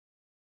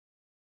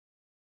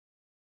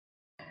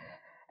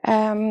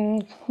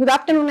Good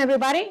afternoon,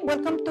 everybody.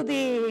 Welcome to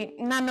the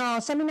Nano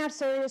Seminar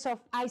series of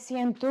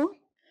ICN2.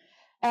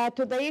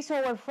 Today is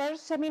our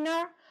first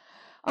seminar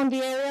on the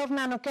area of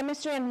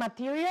nanochemistry and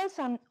materials,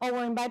 and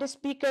our invited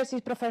speakers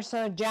is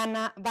Professor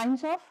Yana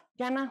Vaynzof.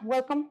 Yana,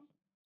 welcome.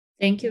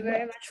 Thank you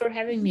very much for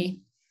having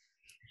me.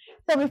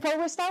 So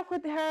before we start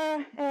with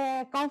her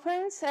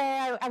conference,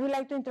 I would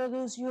like to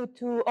introduce you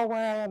to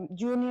our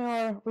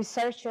junior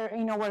researcher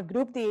in our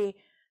group, the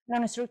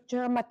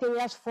Nanostructured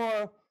Materials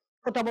for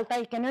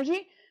Photovoltaic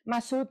Energy,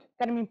 Masoud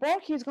Karimipour.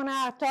 He's going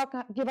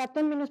to give a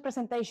 10 minutes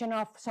presentation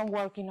of some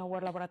work in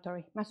our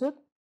laboratory. Masoud?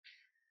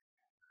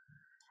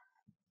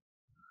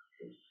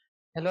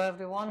 Hello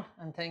everyone,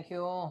 and thank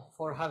you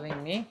for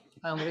having me.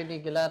 I'm really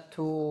glad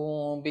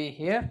to be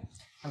here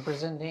and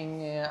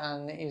presenting,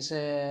 and it's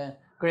a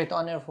great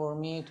honor for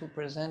me to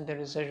present the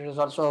research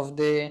results of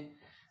the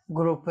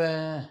group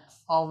of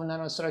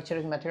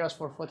nanostructured materials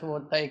for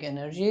photovoltaic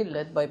energy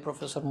led by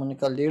Professor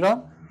Monica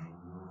Lira.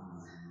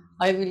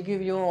 I will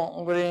give you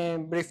a very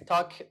brief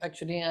talk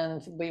actually,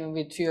 and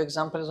with few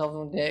examples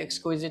of the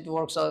exquisite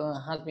works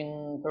that have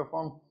been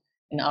performed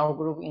in our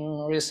group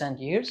in recent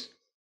years.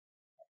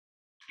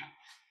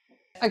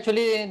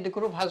 Actually, the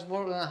group has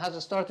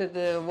started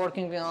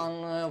working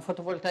on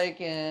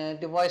photovoltaic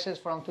devices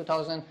from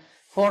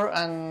 2004,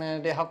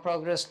 and they have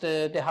progressed.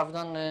 They have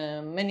done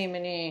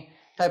many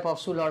type of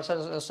solar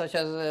cells, such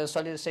as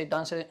solid state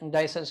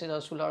dicellular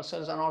solar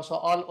cells, and also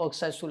all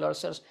oxide solar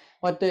cells.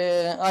 But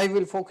I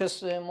will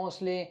focus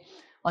mostly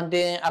on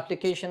the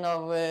application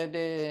of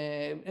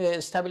the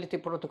stability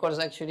protocols.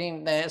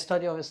 Actually, the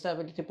study of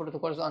stability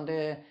protocols on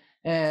the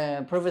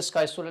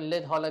perovskite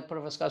lead halide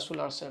perovskite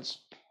solar cells.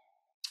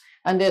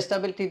 And the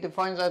stability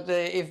defines that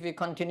if we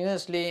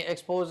continuously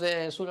expose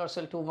a solar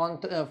cell to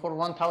for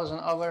 1000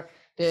 hours,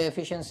 the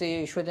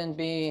efficiency shouldn't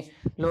be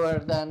lower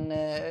than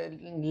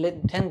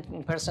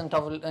 10%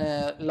 of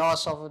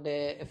loss of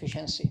the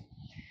efficiency.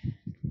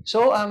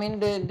 So I mean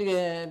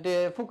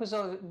the focus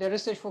of the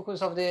research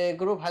focus of the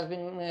group has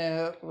been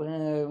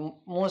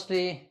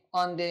mostly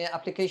on the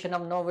application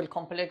of novel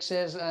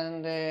complexes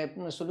and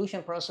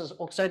solution process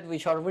oxide,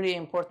 which are very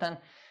important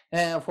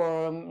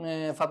for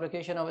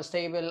fabrication of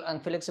stable and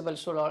flexible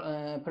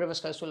solar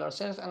perovskite solar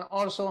cells, and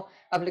also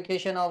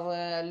application of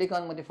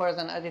ligand modifiers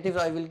and additives.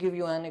 I will give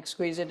you an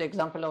exquisite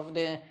example of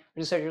the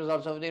research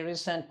results of the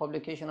recent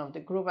publication of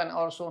the group, and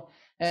also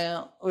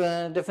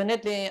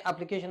definitely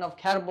application of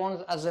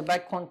carbons as a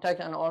back contact,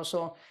 and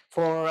also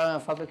for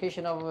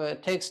fabrication of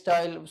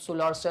textile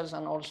solar cells,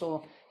 and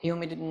also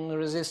humidity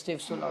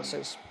resistive solar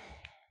cells.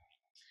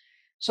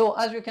 So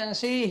as you can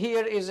see,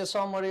 here is a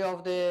summary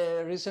of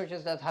the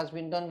researches that has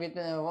been done with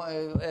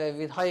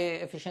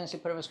high efficiency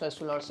perovskite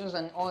solar cells,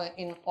 and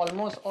in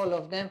almost all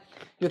of them,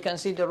 you can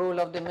see the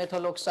role of the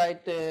metal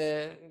oxide,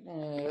 the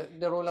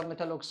role of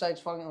metal oxide's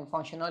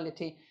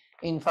functionality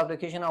in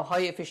fabrication of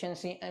high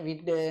efficiency, and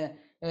with the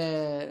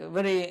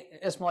very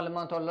small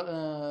amount of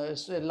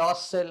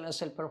lost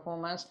cell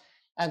performance.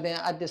 And then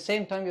at the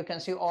same time, you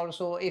can see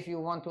also if you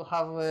want to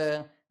have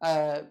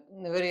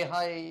very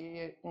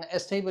high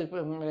stable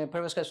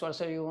perovskite solar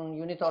cell,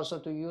 you need also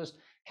to use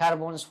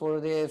carbons for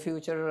the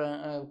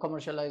future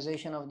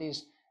commercialization of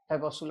these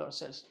type of solar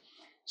cells.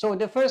 So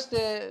the first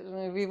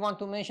we want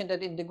to mention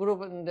that in the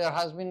group there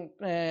has been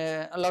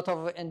a lot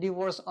of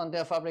endeavors on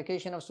the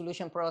fabrication of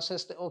solution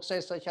processed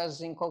oxides such as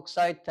zinc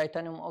oxide,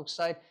 titanium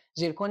oxide,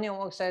 zirconium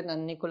oxide,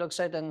 and nickel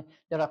oxide, and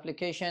their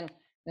application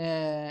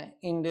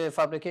in the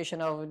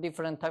fabrication of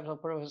different types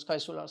of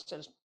perovskite solar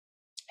cells.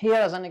 Here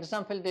as an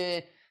example,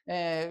 they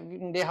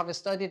have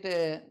studied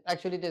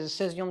actually the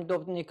cesium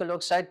doped nickel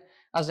oxide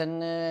as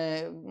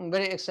a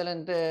very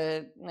excellent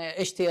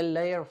HTL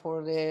layer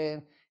for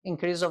the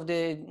increase of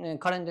the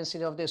current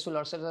density of the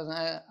solar cells.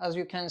 As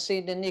you can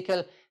see, the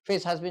nickel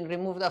phase has been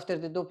removed after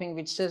the doping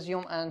with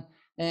cesium, and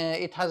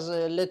it has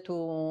led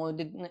to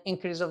the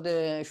increase of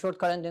the short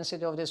current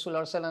density of the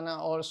solar cell, and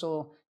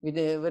also with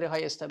a very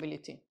high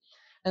stability.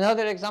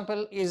 Another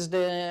example is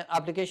the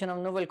application of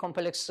novel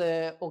complex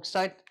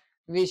oxide,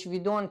 which we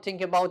don't think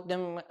about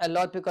them a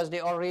lot because they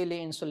are really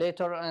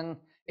insulator, and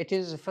it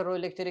is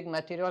ferroelectric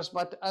materials.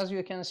 But as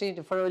you can see,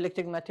 the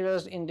ferroelectric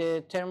materials in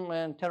the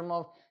term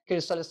of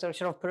crystal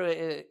structure of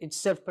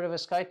itself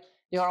perovskite,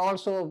 they are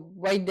also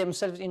by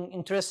themselves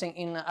interesting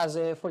in as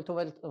a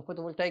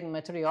photovoltaic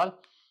material.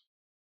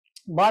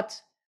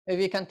 But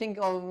we can think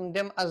of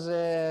them as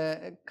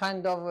a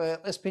kind of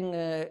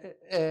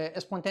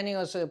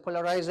spontaneous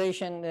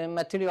polarization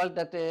material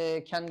that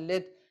can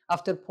lead,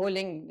 after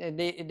polling,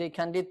 they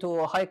can lead to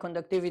a high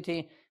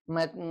conductivity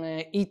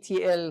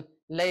ETL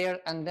layer.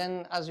 And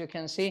then, as you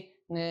can see,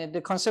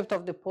 the concept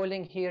of the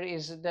polling here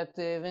is that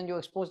when you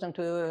expose them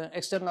to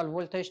external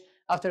voltage,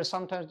 after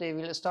sometimes they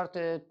will start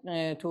to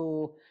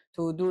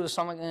do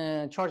some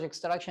charge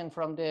extraction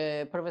from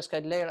the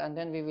perovskite layer, and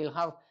then we will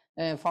have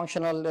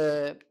functional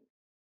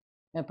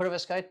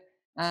perovskite.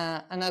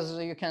 And as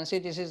you can see,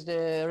 this is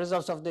the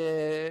results of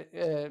the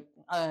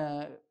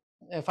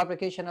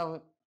fabrication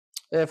of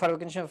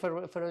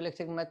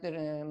ferroelectric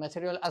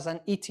material as an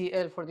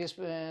ETL for these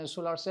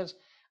solar cells.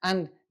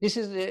 And this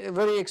is a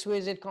very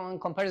exquisite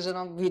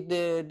comparison with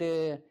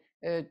the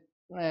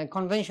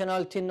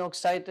conventional tin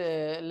oxide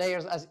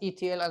layers as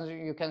ETL. As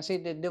you can see,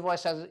 the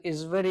device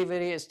is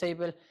very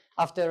stable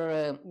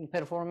after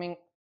performing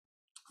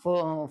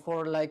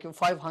for like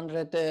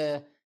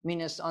 500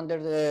 minutes under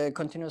the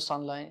continuous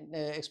sunlight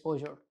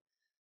exposure.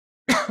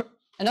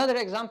 Another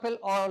example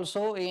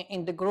also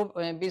in the group,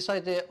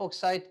 besides the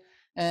oxide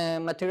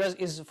materials,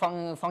 is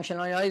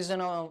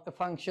functionalization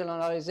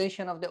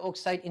of the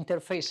oxide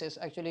interfaces,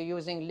 actually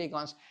using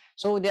ligands.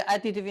 So the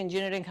additive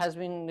engineering has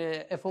been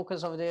a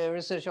focus of the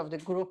research of the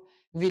group.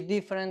 With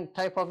different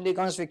type of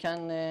ligands, we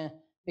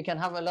can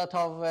have a lot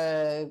of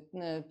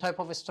type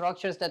of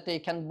structures that they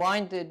can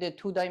bind the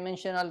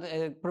two-dimensional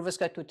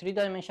perovskite to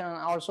three-dimensional,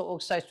 and also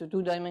oxides to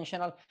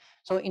two-dimensional.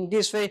 So in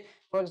this way,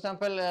 for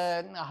example,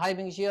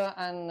 Haibing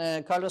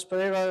and Carlos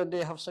Pereira,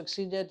 they have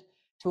succeeded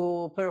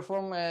to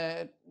perform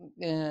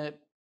the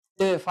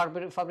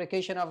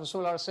fabrication of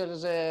solar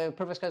cells,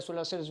 perovskite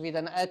solar cells, with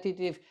an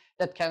additive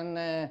that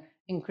can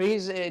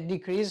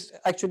decrease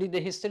actually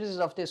the hysteresis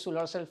of the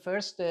solar cell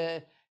first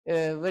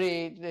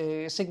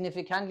very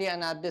significantly,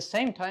 and at the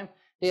same time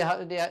they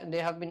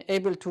have been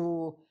able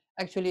to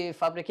actually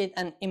fabricate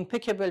an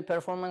impeccable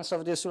performance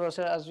of the solar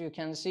cell, as you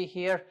can see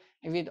here,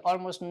 with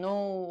almost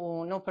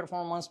no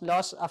performance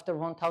loss after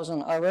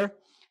 1000 hours.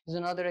 Is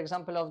another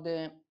example of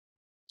the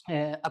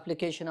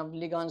application of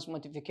ligands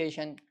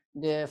modification,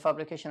 the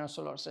fabrication of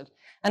solar cells.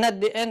 And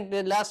at the end,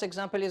 the last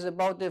example is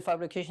about the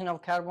fabrication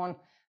of carbon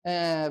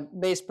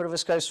based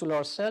perovskite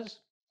solar cells.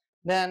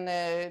 Then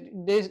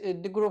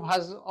the group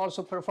has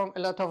also performed a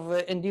lot of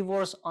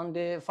endeavors on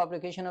the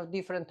fabrication of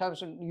different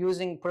types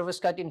using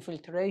perovskite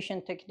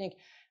infiltration technique,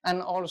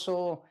 and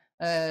also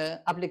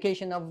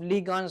application of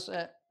ligands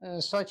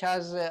such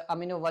as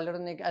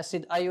aminovaleric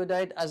acid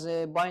iodide as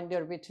a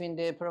binder between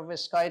the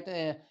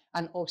perovskite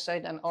and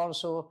oxide, and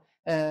also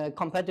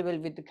compatible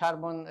with the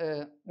carbon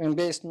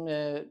based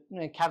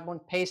carbon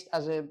paste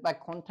as a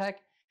back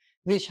contact,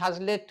 which has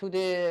led to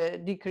the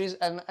decrease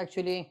and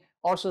actually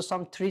also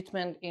some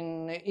treatment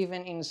in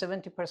even in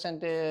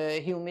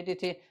 70%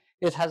 humidity.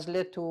 It has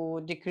led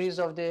to decrease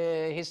of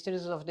the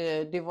hysteresis of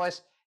the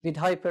device with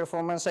high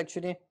performance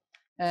actually.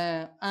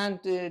 And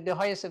the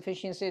highest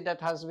efficiency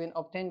that has been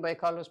obtained by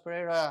Carlos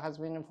Pereira has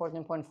been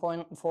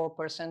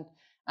 14.4%.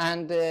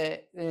 And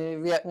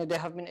they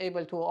have been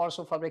able to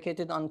also fabricate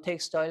it on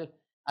textile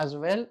as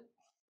well.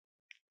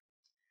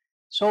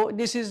 So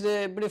this is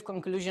the brief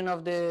conclusion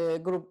of the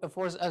group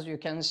efforts, as you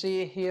can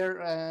see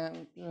here.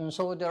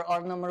 So there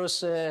are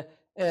numerous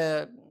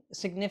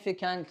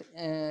significant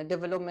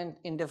development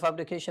in the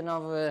fabrication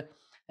of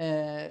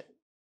the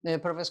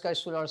perovskite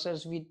solar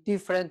cells with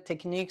different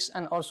techniques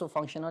and also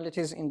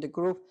functionalities in the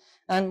group.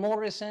 And more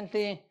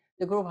recently,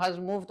 the group has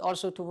moved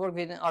also to work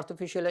with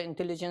artificial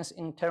intelligence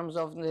in terms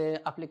of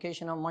the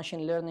application of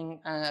machine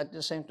learning, and at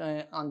the same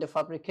time on the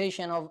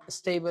fabrication of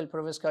stable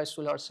perovskite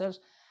solar cells.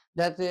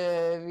 That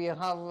we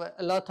have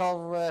a lot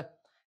of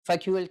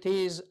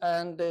faculties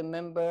and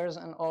members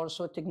and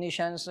also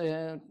technicians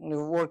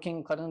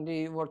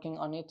currently working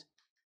on it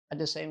at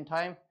the same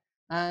time.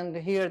 And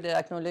here the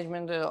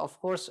acknowledgement, of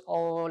course,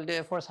 all the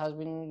efforts has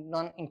been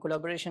done in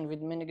collaboration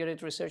with many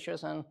great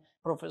researchers and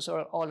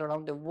professors all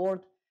around the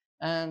world,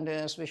 and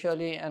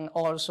especially and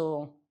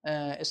also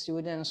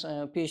students,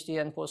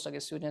 PhD and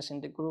postdoc students in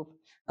the group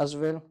as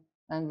well.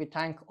 And we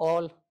thank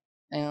all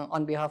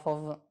on behalf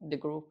of the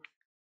group.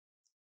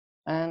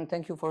 And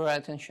thank you for your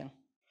attention.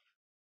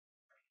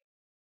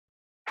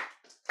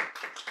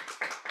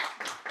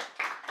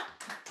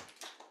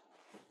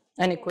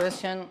 Any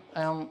question?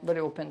 I am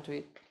very open to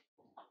it.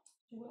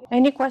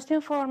 Any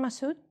question for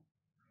Masoud?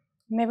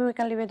 Maybe we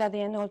can leave it at the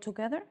end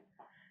altogether.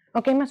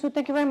 Okay, Masoud,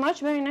 thank you very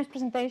much. Very nice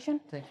presentation.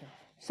 Thank you.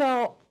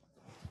 So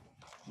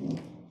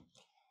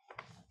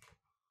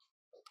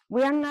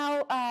we are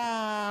now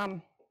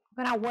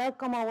going to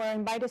welcome our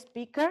invited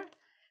speaker,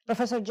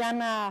 Professor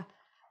Yana.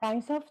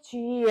 Vaynzof.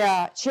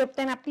 She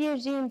obtained a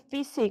PhD in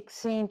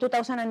physics in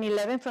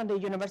 2011 from the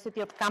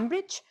University of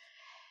Cambridge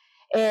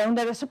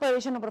under the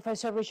supervision of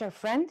Professor Richard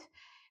Friend.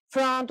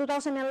 From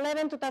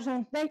 2011 to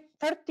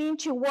 2013,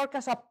 she worked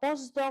as a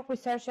postdoc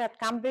researcher at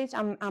Cambridge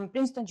and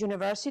Princeton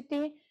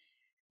University.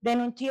 Then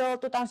until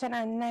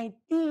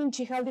 2019,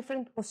 she held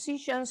different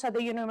positions at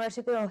the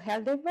University of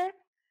Heidelberg.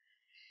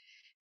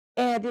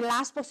 The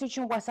last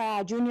position was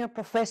a junior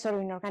professor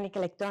in organic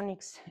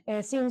electronics.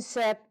 Since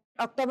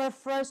October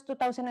 1st,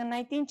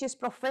 2019, she's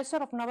professor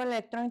of novel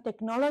electronic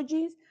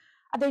technologies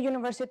at the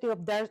University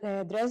of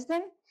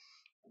Dresden.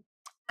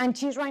 And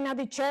she's right now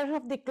the chair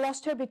of the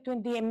cluster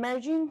between the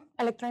emerging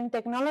electronic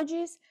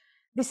technologies,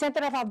 the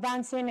Center of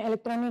Advancing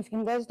Electronics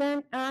in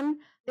Dresden, and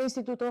the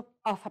Institute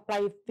of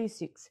Applied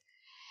Physics.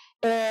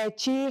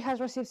 She has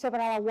received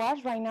several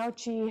awards. Right now,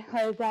 she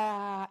held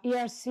the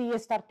ERC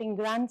starting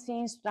grant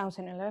since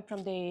 2011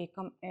 from the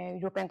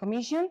European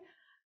Commission.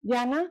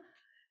 Yana,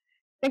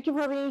 thank you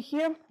for being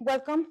here.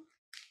 Welcome.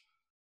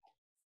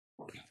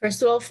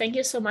 First of all, thank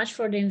you so much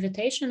for the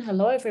invitation.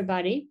 Hello,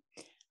 everybody.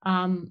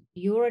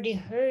 You already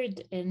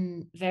heard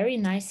a very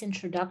nice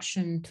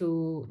introduction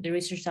to the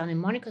research done in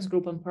Monica's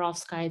group on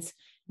perovskites.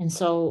 And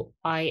so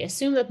I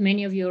assume that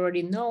many of you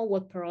already know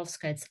what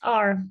perovskites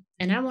are.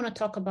 And I want to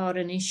talk about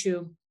an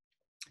issue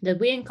that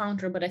we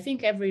encounter, but I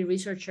think every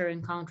researcher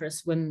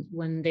encounters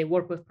when they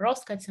work with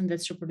perovskites, and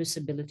that's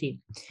reproducibility.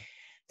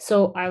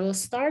 So I will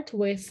start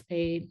with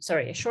a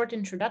short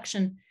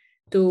introduction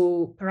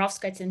to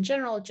perovskites in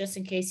general, just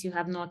in case you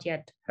have not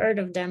yet heard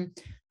of them.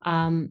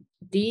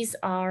 These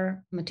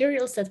are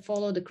materials that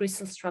follow the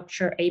crystal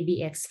structure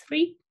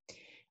ABX3.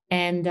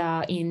 And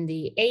in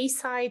the A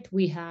side,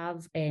 we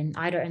have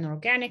either an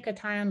organic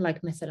cation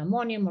like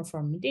methylammonium or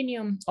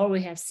formaldinium, or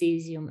we have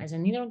cesium as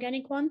an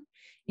inorganic one.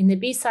 In the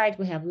B side,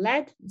 we have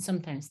lead,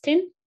 sometimes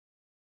tin.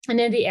 And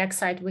in the X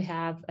side, we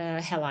have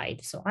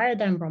halide, so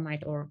iodine,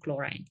 bromide, or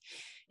chlorine.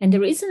 And the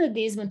reason that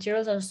these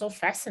materials are so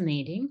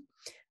fascinating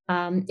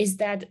is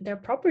that their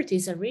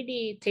properties are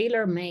really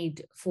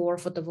tailor-made for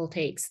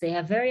photovoltaics. They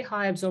have very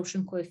high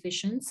absorption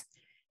coefficients.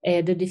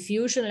 The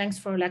diffusion lengths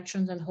for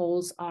electrons and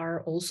holes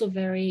are also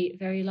very,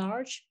 very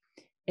large.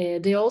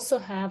 They also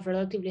have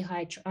relatively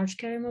high charge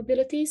carrier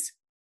mobilities.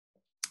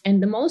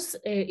 And the most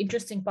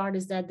interesting part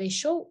is that they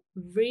show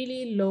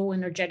really low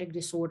energetic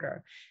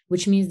disorder,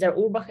 which means their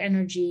Urbach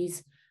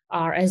energies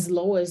are as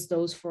low as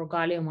those for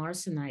gallium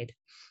arsenide.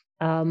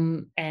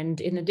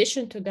 And in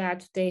addition to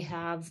that, they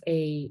have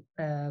a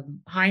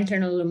high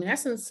internal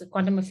luminescence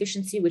quantum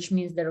efficiency, which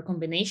means their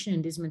combination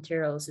in these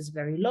materials is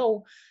very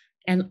low.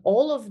 And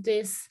all of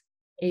this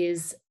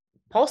is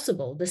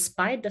possible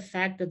despite the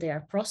fact that they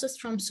are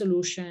processed from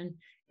solution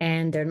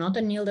and they're not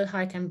annealed at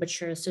high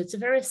temperature. So it's a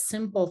very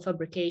simple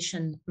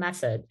fabrication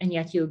method, and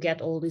yet you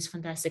get all these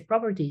fantastic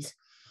properties.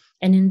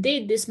 And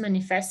indeed, this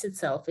manifests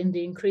itself in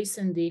the increase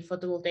in the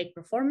photovoltaic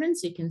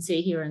performance. You can see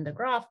here in the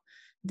graph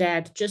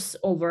that just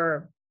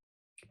over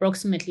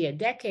approximately a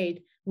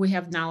decade, we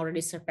have now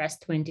already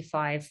surpassed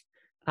 25%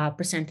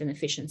 in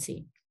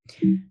efficiency.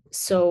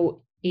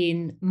 So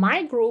in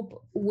my group,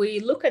 we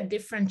look at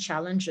different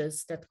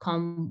challenges that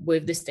come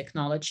with this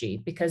technology,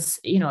 because,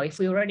 if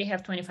we already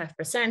have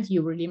 25%,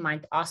 you really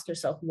might ask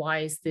yourself, why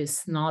is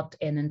this not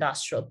an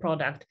industrial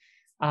product,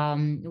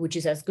 which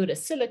is as good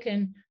as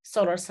silicon,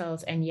 solar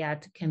cells, and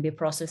yet can be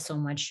processed so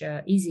much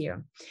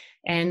easier.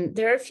 And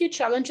there are a few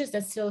challenges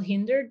that still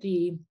hinder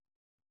the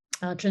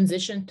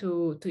transition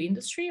to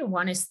industry.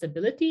 One is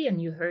stability,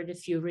 and you heard a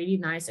few really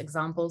nice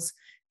examples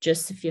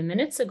just a few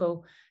minutes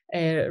ago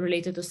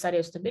related to study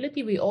of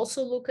stability. We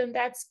also look at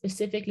that.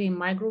 Specifically in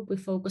my group, we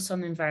focus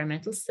on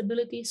environmental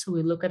stability. So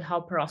we look at how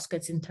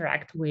perovskites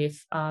interact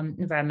with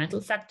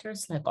environmental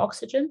factors like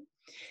oxygen.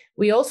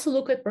 We also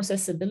look at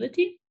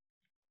processability,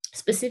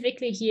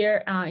 specifically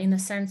here in the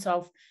sense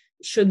of,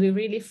 should we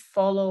really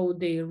follow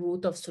the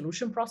route of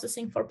solution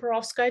processing for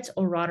perovskites,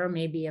 or rather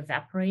maybe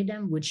evaporate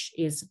them, which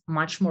is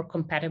much more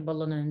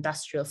compatible on an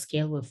industrial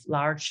scale with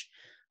large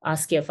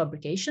scale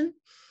fabrication.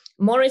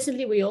 More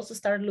recently, we also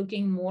started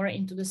looking more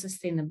into the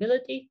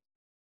sustainability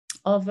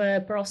of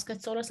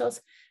perovskite solar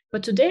cells.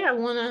 But today I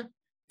want to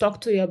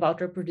talk to you about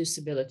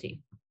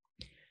reproducibility.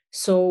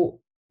 So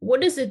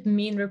what does it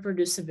mean,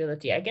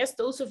 reproducibility? I guess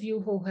those of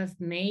you who have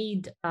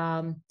made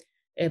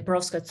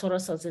perovskite solar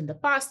cells in the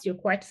past, you're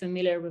quite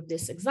familiar with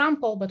this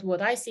example. But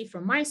what I see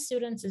from my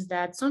students is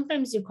that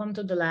sometimes you come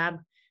to the lab,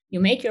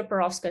 you make your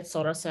perovskite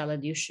solar cell,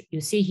 and you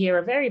see here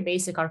a very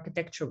basic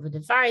architecture of a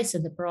device,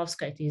 and the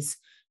perovskite is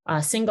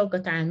single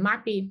cation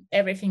MAPI,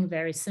 everything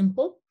very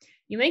simple.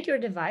 You make your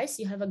device,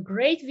 you have a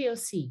great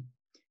VOC,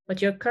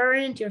 but your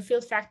current, your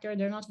field factor,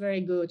 they're not very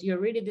good. You're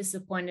really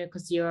disappointed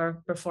because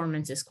your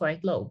performance is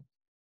quite low.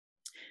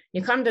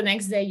 You come the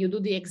next day, you do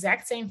the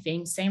exact same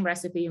thing, same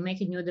recipe, you make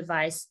a new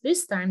device.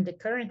 This time, the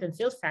current and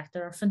field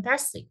factor are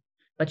fantastic,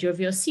 but your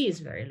VOC is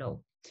very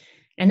low.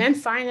 And then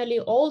finally,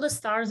 all the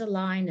stars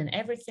align and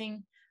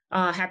everything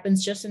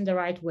happens just in the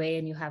right way,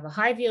 and you have a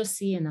high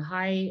VOC and a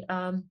high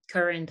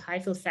current, high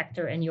field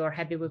factor, and you're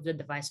happy with the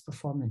device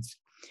performance.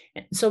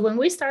 And so when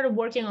we started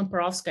working on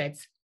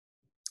perovskites,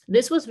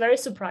 this was very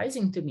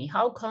surprising to me.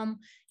 How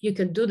come you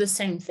could do the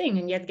same thing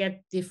and yet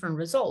get different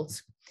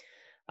results?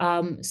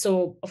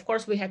 So of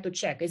course we had to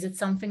check, is it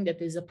something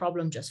that is a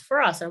problem just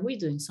for us? Are we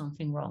doing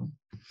something wrong?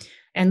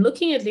 And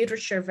looking at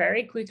literature,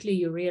 very quickly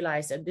you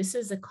realize that this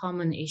is a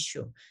common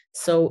issue.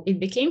 So it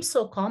became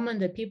so common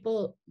that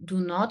people do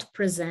not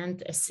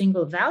present a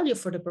single value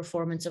for the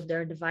performance of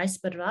their device,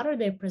 but rather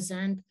they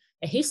present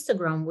a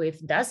histogram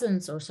with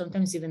dozens or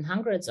sometimes even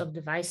hundreds of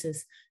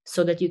devices,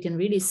 so that you can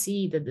really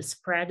see that the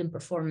spread in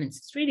performance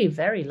is really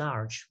very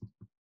large.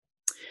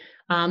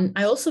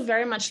 I also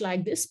very much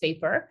like this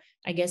paper.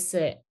 I guess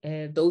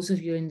those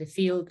of you in the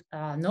field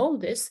know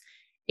this.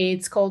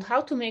 It's called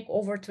How to Make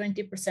Over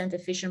 20%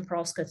 Efficient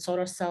Perovskite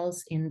Solar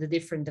Cells in the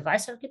Different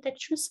Device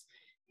Architectures.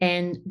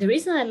 And the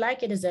reason I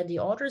like it is that the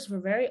authors were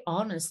very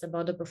honest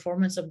about the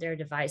performance of their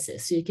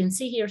devices. So you can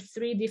see here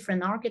 3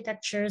 different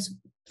architectures,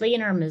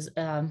 planar,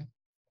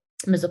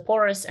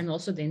 mesoporous, and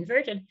also the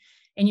inverted.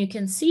 And you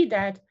can see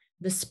that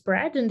the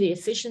spread in the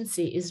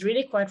efficiency is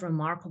really quite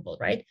remarkable,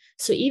 right?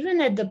 So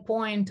even at the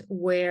point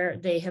where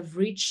they have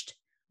reached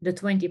the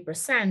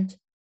 20%,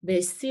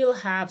 they still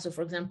have, so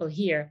for example,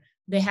 here,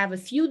 they have a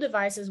few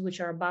devices which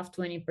are above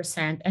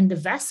 20%, and the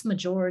vast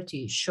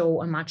majority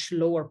show a much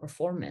lower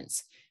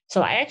performance.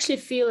 So I actually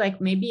feel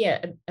like maybe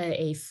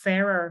a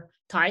fairer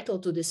title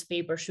to this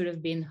paper should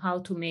have been how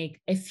to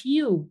make a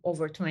few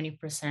over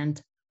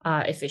 20%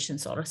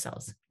 efficient solar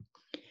cells.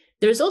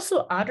 There's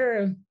also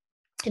other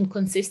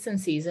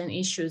inconsistencies and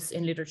issues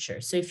in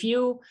literature. So if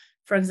you,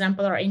 for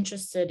example, are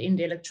interested in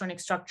the electronic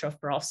structure of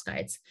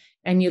perovskites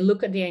and you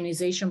look at the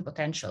ionization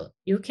potential,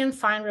 you can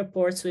find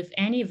reports with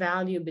any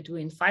value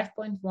between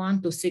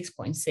 5.1 to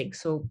 6.6.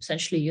 So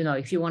essentially,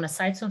 if you want to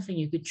cite something,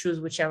 you could choose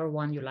whichever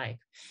one you like.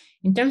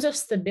 In terms of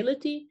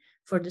stability,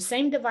 for the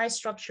same device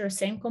structure,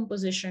 same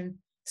composition,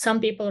 some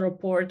people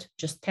report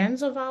just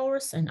tens of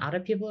hours and other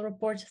people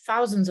report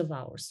thousands of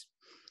hours.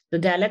 The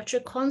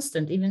dielectric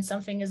constant, even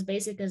something as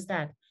basic as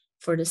that,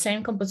 for the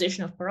same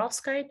composition of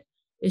perovskite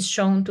is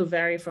shown to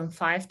vary from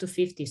 5 to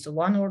 50, so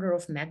 1 order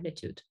of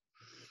magnitude.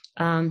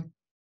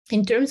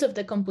 In terms of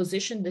the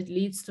composition that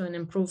leads to an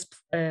improved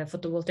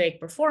photovoltaic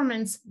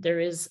performance, there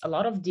is a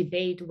lot of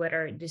debate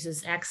whether this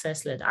is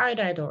excess lead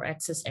iodide or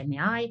excess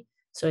MEI.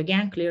 So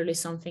again, clearly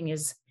something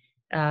is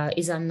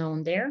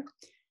unknown there.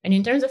 And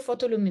in terms of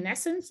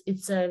photoluminescence,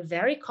 it's a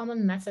very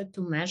common method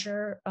to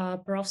measure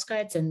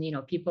perovskites,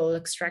 and people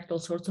extract all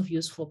sorts of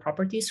useful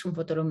properties from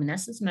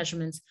photoluminescence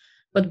measurements.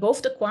 But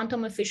both the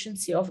quantum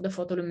efficiency of the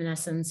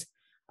photoluminescence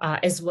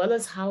as well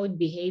as how it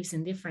behaves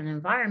in different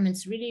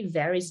environments really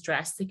varies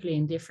drastically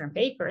in different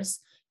papers.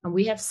 And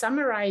we have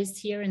summarized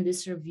here in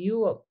this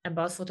review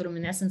about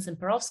photoluminescence and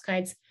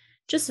perovskites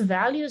just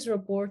values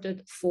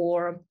reported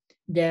for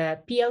the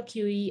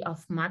PLQE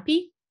of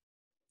MAPI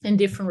in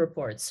different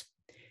reports.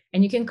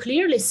 And you can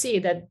clearly see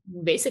that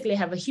basically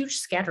have a huge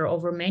scatter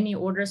over many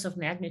orders of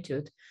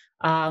magnitude.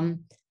 And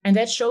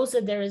that shows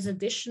that there is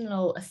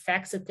additional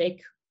effects that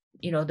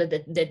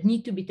that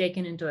need to be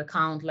taken into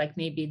account, like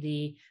maybe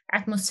the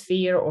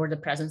atmosphere or the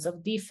presence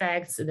of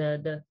defects,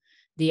 the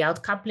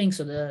outcoupling,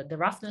 so the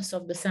roughness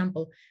of the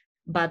sample.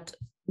 But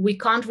we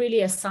can't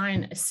really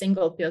assign a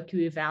single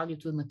PLQE value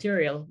to the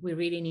material. We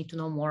really need to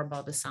know more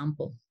about the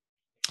sample.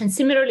 And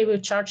similarly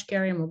with charge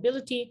carrier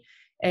mobility,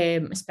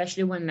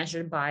 especially when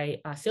measured by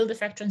field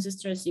effect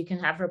transistors, you can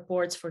have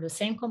reports for the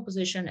same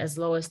composition as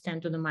low as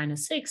 10 to the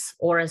minus 6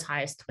 or as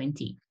high as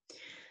 20.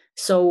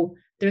 So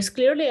there's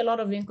clearly a lot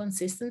of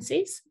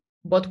inconsistencies.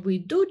 What we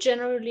do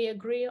generally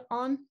agree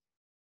on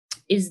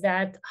is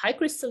that high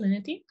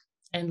crystallinity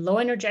and low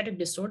energetic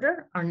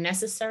disorder are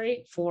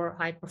necessary for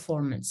high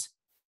performance.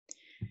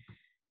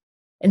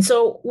 And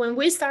so when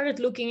we started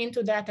looking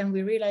into that and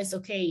we realized,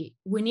 okay,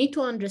 we need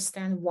to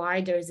understand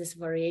why there is this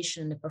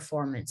variation in the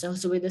performance. And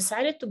so we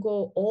decided to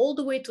go all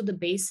the way to the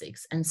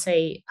basics and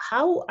say,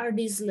 how are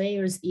these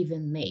layers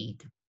even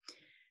made?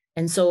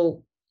 And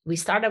so we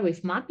started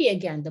with MAPI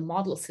again, the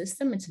model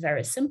system. It's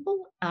very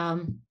simple.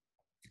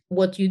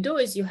 What you do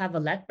is you have a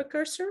lead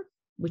precursor,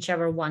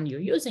 whichever one you're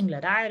using,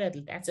 lead iodide,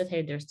 lead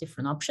acetate, there's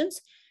different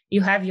options.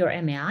 You have your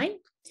MEI,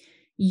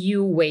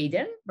 you weigh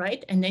them,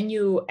 right? And then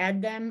you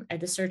add them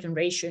at a certain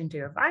ratio into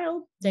your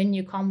vial. Then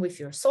you come with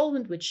your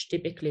solvent, which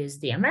typically is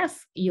DMF.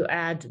 You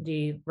add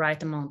the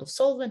right amount of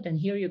solvent, and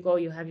here you go,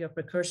 you have your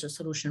precursor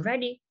solution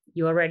ready.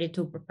 You are ready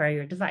to prepare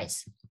your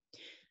device.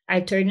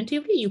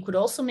 Alternatively, you could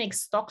also make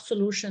stock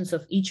solutions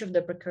of each of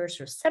the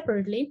precursors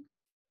separately,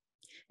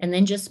 and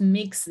then just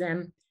mix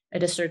them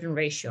at a certain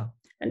ratio.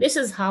 And this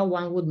is how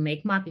one would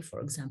make MAPI, for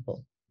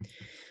example.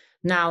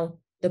 Now,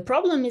 the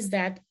problem is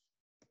that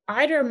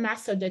either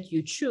method that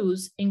you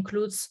choose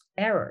includes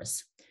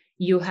errors.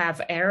 You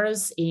have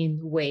errors in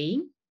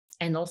weighing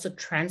and also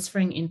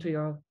transferring into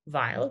your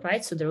vial,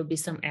 right? So there will be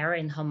some error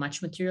in how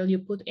much material you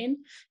put in.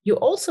 You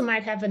also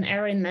might have an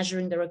error in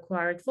measuring the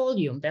required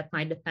volume. That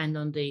might depend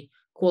on the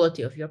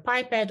quality of your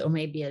pipette, or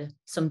maybe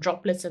some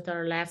droplets that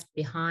are left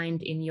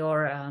behind in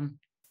your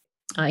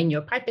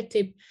pipette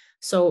tip.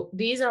 So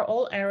these are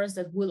all errors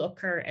that will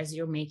occur as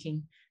you're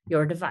making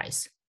your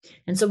device.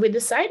 And so we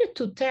decided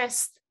to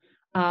test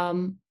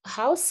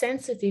how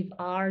sensitive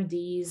are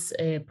these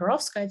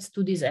perovskites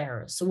to these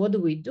errors. So what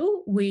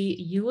do? We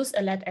use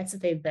a lead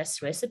acetate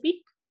best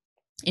recipe,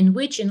 in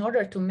which in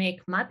order to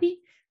make MAPI,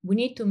 we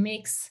need to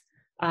mix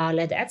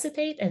lead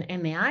acetate and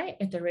MEI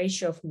at a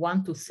ratio of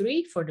 1 to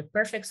 3 for the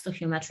perfect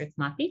stoichiometric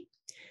MAPI.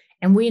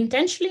 And we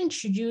intentionally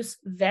introduce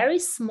very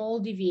small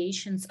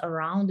deviations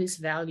around this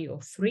value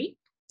of 3.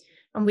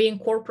 And we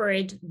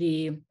incorporate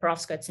the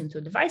perovskites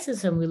into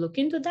devices and we look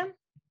into them.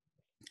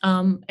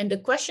 And the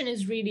question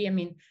is really, I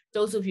mean,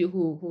 those of you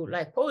who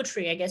like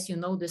poetry, I guess you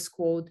know this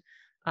quote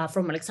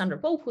from Alexander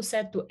Pope, who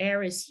said, "To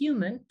err is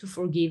human, to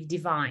forgive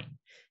divine."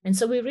 And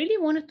so we really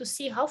wanted to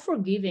see how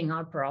forgiving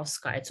are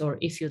perovskites, or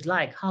if you'd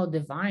like, how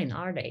divine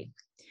are they?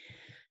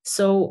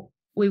 So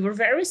we were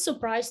very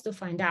surprised to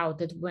find out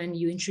that when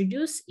you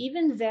introduce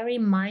even very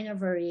minor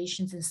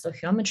variations in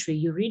stoichiometry,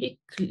 you really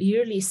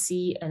clearly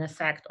see an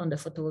effect on the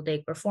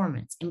photovoltaic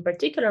performance. In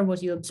particular,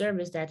 what you observe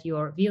is that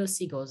your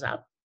VOC goes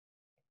up.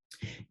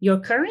 Your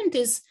current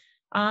is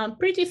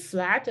pretty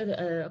flat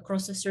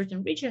across a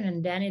certain region,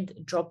 and then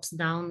it drops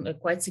down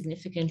quite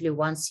significantly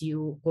once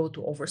you go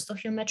to over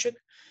stoichiometric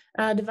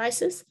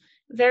devices.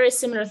 Very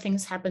similar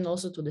things happen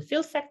also to the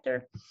fill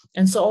factor.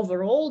 And so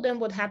overall, then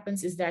what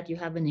happens is that you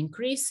have an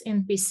increase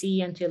in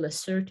PC until a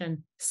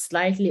certain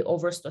slightly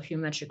over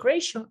stoichiometric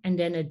ratio, and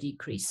then a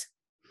decrease.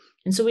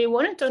 And so we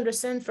wanted to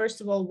understand, first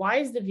of all, why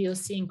is the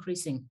VOC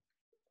increasing?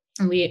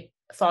 And we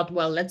thought,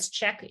 well, let's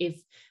check if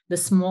the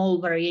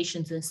small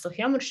variations in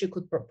stoichiometry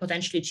could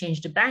potentially change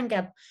the band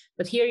gap.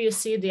 But here you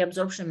see the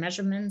absorption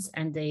measurements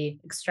and the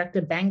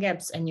extracted band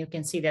gaps, and you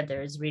can see that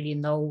there is really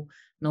no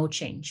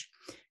change.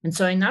 And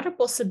so another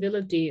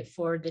possibility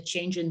for the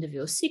change in the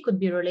VOC could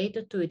be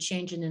related to a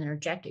change in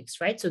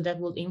energetics, right? So that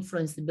will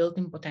influence the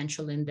built-in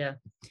potential in the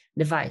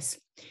device.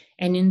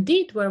 And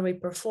indeed, where we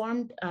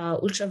performed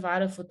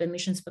ultraviolet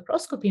photoemission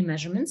spectroscopy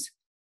measurements,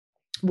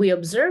 we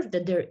observed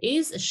that there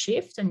is a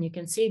shift, and you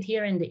can see it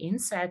here in the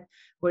inset,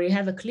 where you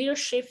have a clear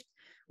shift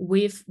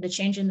with the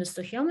change in the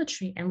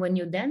stoichiometry. And when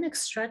you then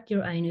extract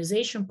your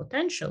ionization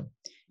potential,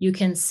 you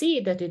can see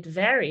that it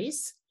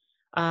varies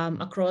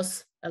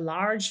across a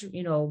large,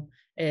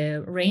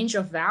 range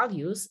of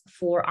values.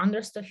 For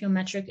under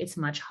stoichiometric, it's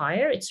much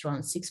higher. It's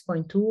around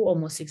 6.2,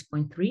 almost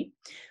 6.3,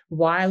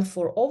 while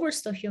for over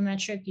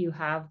stoichiometric, you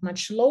have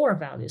much lower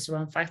values,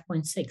 around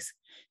 5.6.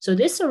 So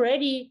this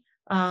already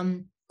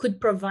could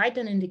provide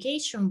an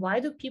indication, why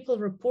do people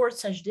report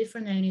such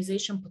different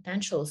ionization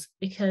potentials?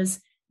 Because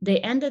they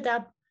ended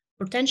up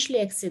potentially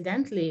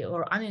accidentally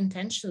or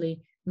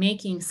unintentionally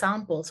making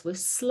samples with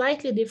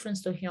slightly different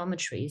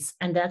stoichiometries,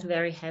 and that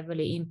very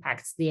heavily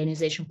impacts the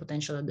ionization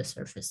potential at the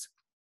surface.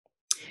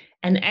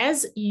 And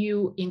as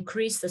you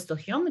increase the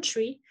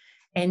stoichiometry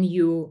and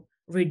you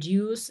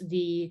reduce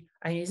the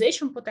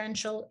ionization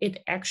potential,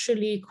 it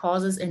actually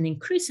causes an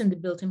increase in the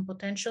built-in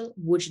potential,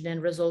 which then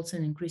results in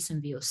an increase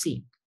in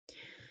VOC.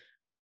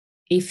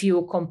 If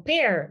you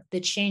compare the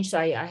change, so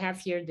I have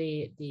here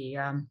the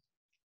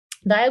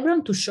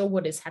diagram to show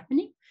what is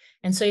happening.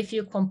 And so if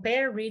you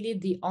compare really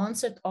the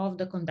onset of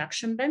the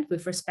conduction band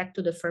with respect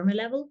to the Fermi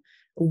level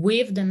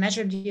with the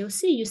measured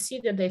VOC, you see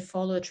that they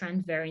follow a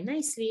trend very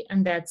nicely.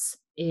 And that's,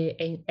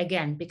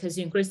 again, because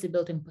you increase the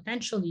built-in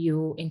potential,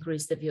 you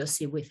increase the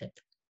VOC with it.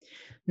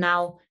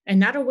 Now,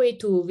 another way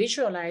to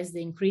visualize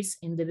the increase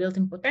in the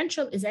built-in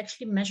potential is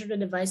actually measure the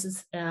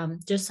devices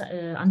just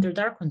under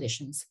dark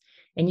conditions.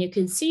 And you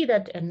can see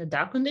that in the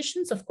dark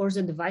conditions, of course,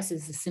 the device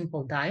is a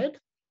simple diode.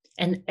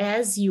 And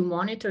as you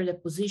monitor the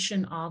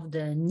position of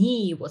the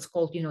knee, what's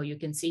called, you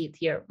can see it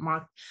here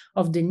marked,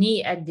 of the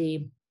knee at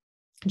the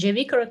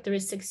JV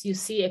characteristics, you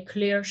see a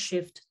clear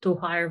shift to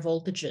higher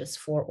voltages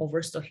for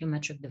over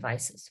stoichiometric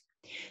devices.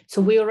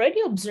 So we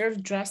already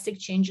observed drastic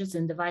changes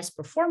in device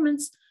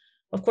performance.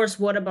 Of course,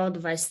 what about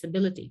device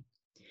stability?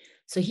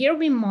 So here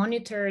we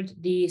monitored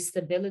the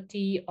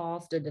stability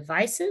of the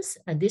devices.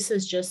 And this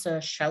is just a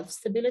shelf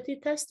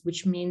stability test,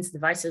 which means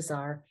devices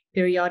are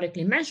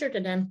periodically measured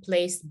and then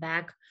placed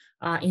back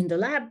in the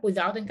lab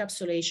without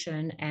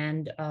encapsulation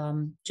and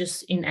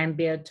just in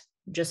ambient,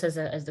 just as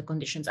the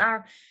conditions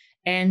are.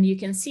 And you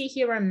can see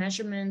here a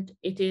measurement.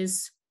 It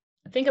is,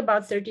 I think,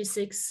 about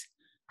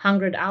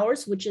 3,600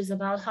 hours, which is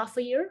about half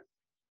a year.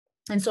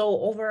 And so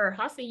over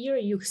half a year,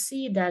 you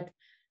see that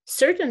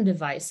certain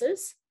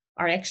devices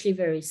are actually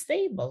very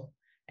stable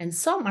and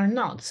some are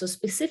not. So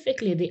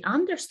specifically the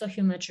under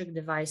stoichiometric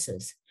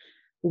devices,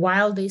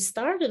 while they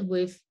started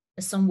with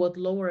a somewhat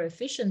lower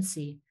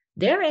efficiency,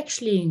 they're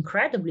actually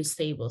incredibly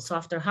stable. So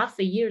after half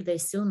a year, they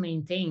still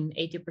maintain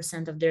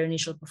 80% of their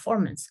initial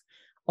performance.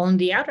 On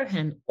the other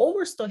hand,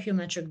 over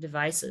stoichiometric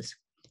devices,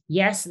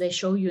 yes, they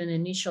show you an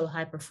initial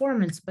high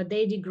performance, but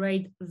they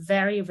degrade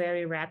very,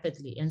 very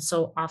rapidly. And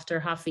so after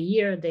half a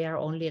year, they are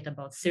only at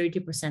about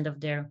 30% of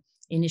their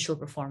initial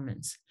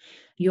performance.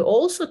 You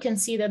also can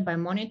see that by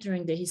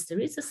monitoring the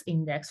hysteresis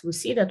index, we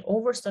see that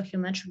over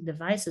stoichiometric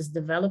devices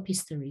develop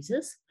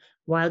hysteresis,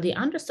 while the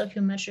under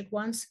stoichiometric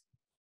ones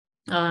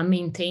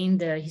maintain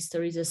the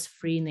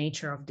hysteresis-free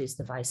nature of these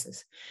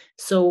devices.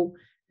 So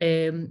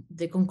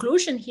the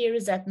conclusion here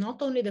is that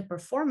not only the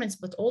performance,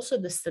 but also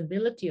the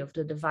stability of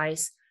the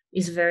device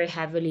is very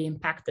heavily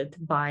impacted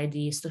by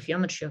the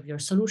stoichiometry of your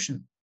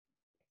solution.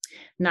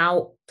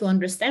 Now, to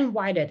understand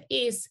why that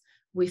is,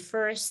 we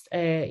first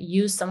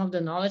use some of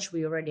the knowledge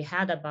we already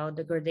had about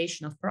the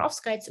gradation of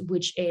perovskites,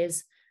 which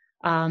is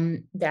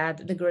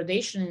that the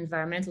gradation in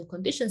environmental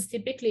conditions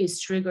typically is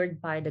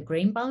triggered by the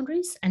grain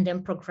boundaries and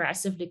then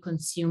progressively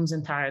consumes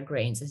entire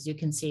grains, as you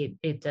can see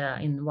it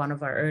in one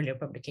of our earlier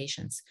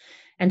publications.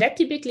 And that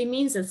typically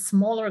means that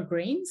smaller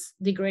grains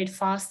degrade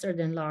faster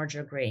than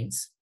larger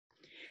grains.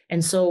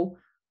 And so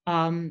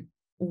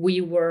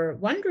we were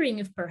wondering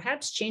if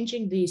perhaps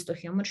changing the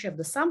stoichiometry of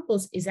the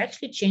samples is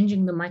actually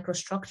changing the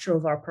microstructure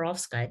of our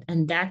perovskite,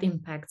 and that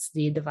impacts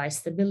the device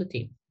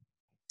stability.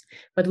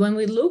 But when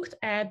we looked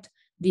at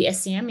the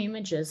SEM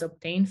images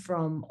obtained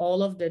from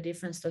all of the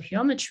different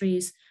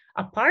stoichiometries,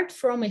 apart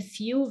from a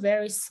few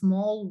very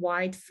small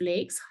white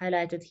flakes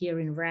highlighted here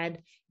in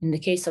red, in the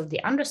case of the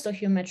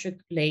understoichiometric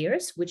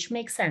layers, which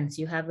makes sense.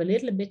 You have a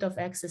little bit of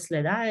excess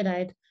lead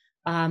iodide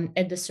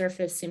at the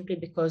surface simply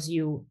because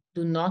you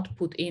do not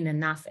put in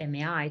enough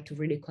MAI to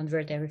really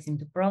convert everything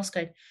to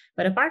perovskite.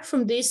 But apart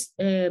from these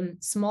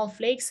small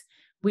flakes,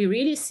 we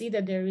really see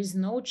that there is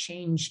no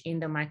change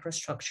in the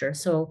microstructure.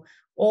 So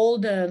all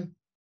the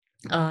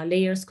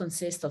layers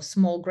consist of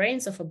small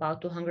grains of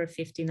about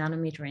 250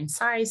 nanometer in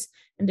size,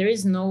 and there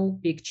is no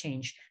big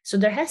change. So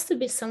there has to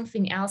be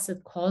something else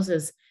that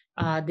causes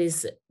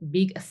these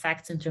big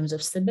effects in terms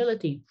of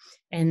stability.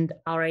 And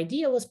our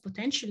idea was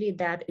potentially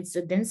that it's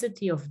the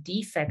density of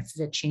defects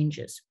that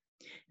changes.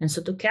 And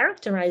so to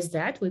characterize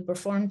that, we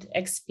performed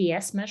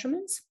XPS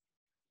measurements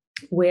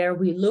where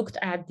we looked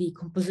at the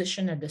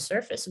composition at the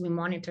surface. We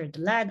monitored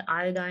lead,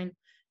 iodine,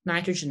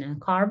 nitrogen, and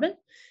carbon.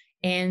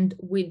 And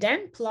we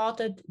then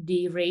plotted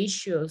the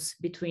ratios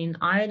between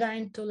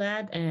iodine to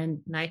lead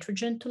and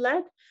nitrogen to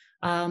lead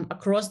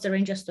across the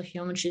range of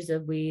stoichiometries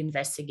that we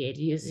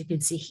investigated. As you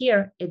can see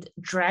here, it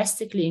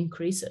drastically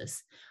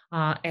increases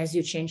as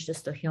you change the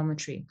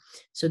stoichiometry.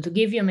 So to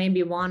give you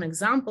maybe one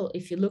example,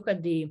 if you look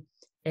at the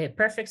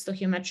perfect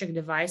stoichiometric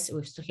device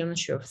with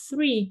stoichiometry of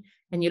 3,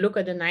 and you look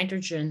at the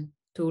nitrogen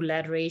to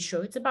lead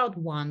ratio, it's about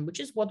 1, which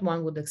is what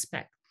one would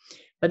expect.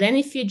 But then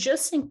if you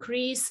just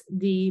increase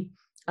the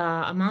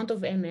amount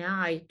of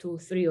MAI to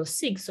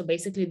 306, so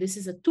basically this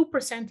is a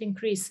 2%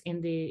 increase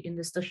in the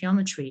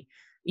stoichiometry,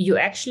 you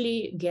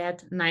actually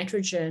get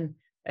nitrogen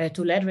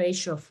to lead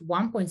ratio of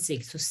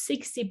 1.6, so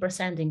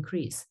 60%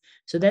 increase.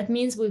 So that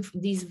means with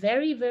these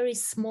very, very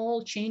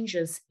small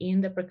changes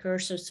in the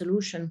precursor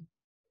solution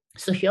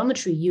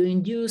stoichiometry, you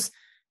induce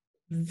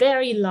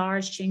very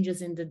large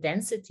changes in the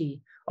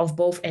density of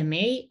both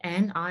Ma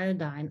and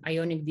iodine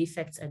ionic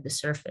defects at the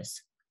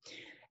surface.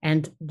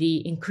 And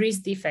the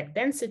increased defect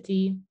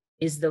density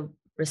is the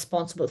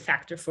responsible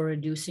factor for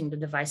reducing the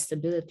device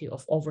stability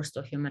of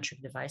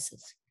overstoichiometric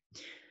devices.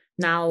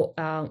 Now,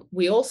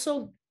 we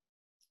also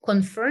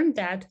confirmed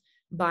that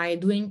by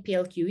doing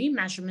PLQE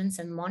measurements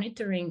and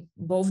monitoring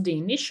both the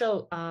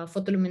initial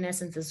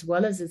photoluminescence as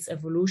well as its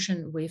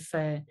evolution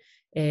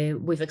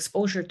with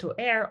exposure to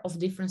air of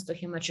different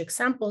stoichiometric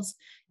samples.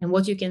 And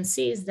what you can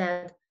see is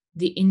that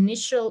the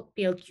initial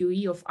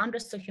PLQE of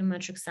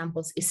understoichiometric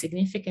samples is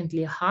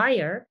significantly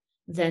higher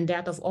than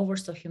that of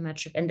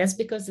overstoichiometric, and that's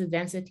because the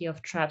density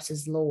of traps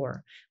is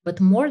lower. But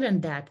more than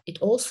that, it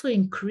also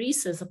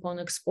increases upon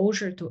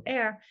exposure to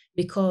air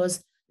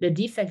because the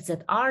defects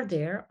that are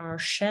there are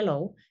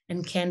shallow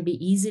and can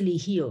be easily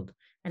healed.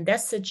 And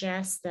that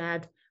suggests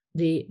that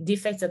the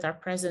defects that are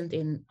present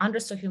in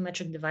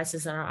understoichiometric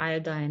devices are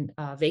iodine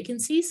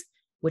vacancies,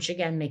 which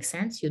again makes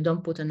sense. You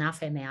don't put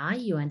enough MAI,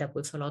 you end up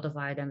with a lot of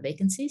iodine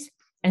vacancies,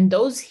 and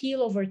those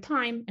heal over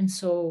time, and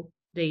so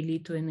they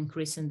lead to an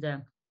increase in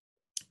the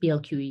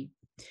PLQE.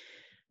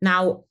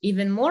 Now,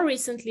 even more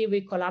recently,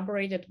 we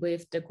collaborated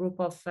with the group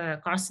of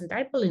Carsten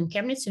Deipel in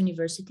Chemnitz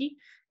University,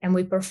 and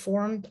we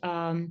performed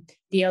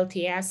the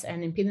LTS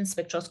and impedance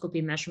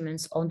spectroscopy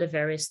measurements on the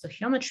various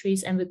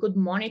stoichiometries, and we could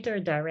monitor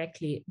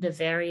directly the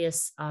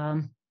various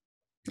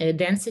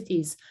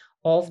densities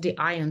of the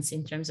ions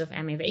in terms of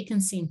Ma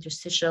vacancy,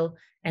 interstitial,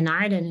 and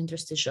iodine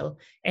interstitial.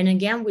 And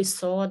again, we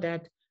saw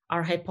that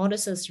our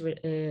hypothesis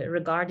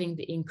regarding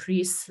the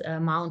increased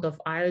amount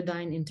of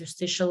iodine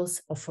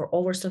interstitials for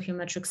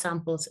overstoichiometric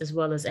samples, as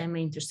well as Ma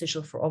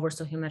interstitial for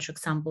overstoichiometric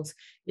samples,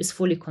 is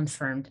fully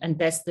confirmed. And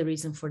that's the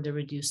reason for the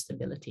reduced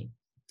stability.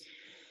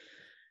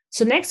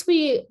 So next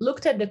we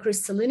looked at the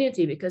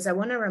crystallinity, because I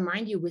want to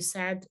remind you, we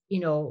said,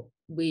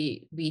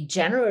 we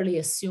generally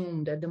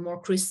assume that the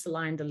more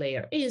crystalline the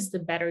layer is, the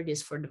better it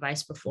is for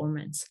device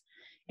performance.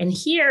 And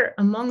here,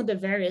 among the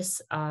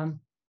various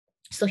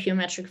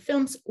stoichiometric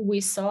films, we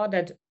saw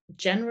that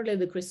generally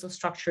the crystal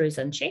structure is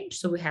unchanged.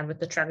 So we have a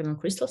tetragonal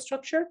crystal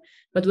structure.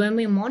 But when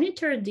we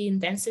monitored the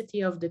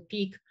intensity of the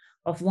peak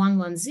of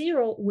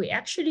 110, we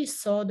actually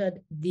saw that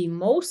the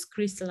most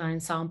crystalline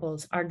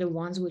samples are the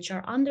ones which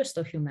are under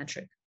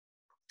stoichiometric.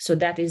 So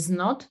that is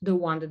not the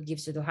one that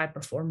gives you the high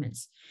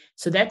performance.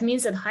 So that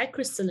means that high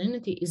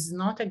crystallinity is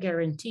not a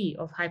guarantee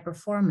of high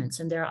performance,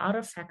 and there are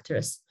other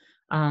factors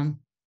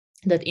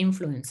that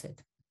influence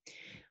it.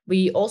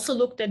 We also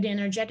looked at the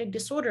energetic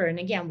disorder. And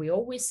again, we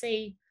always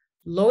say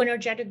low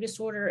energetic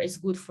disorder is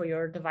good for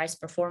your device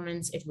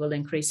performance. It will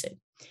increase it.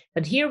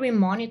 But here we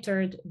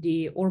monitored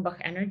the Urbach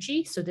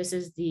energy. So this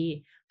is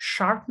the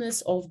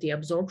sharpness of the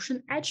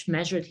absorption edge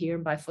measured here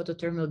by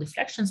photothermal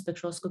deflection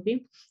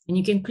spectroscopy. And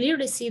you can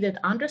clearly see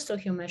that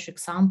understoichiometric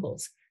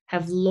samples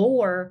have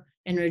lower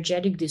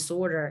energetic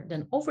disorder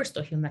than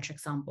overstoichiometric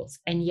samples,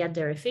 and yet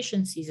their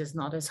efficiencies is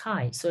not as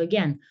high. So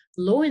again,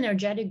 low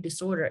energetic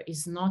disorder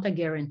is not a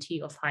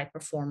guarantee of high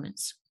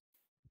performance.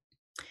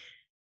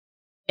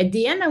 At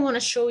the end, I want to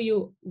show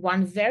you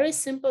one very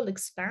simple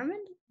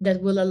experiment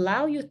that will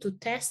allow you to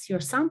test your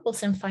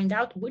samples and find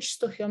out which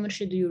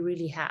stoichiometry do you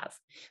really have.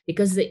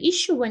 Because the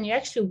issue when you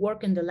actually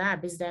work in the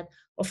lab is that,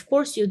 of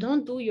course, you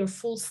don't do your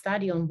full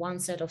study on one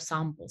set of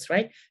samples,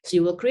 right? So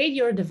you will create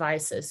your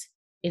devices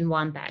in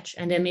one batch,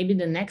 and then maybe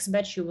the next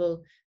batch you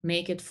will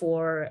make it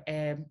for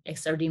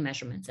XRD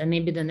measurements, and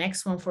maybe the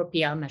next one for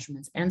PL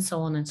measurements, and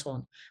so on and so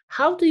on.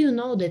 How do you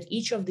know that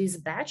each of these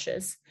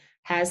batches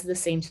has the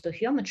same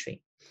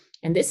stoichiometry?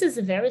 And this is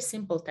a very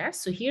simple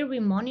test. So here we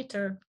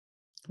monitor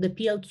the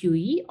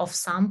PLQE of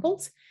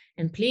samples,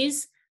 and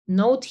please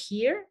note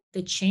here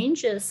the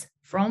changes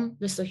from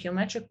the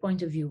stoichiometric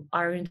point of view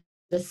are in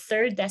the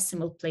third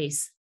decimal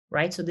place,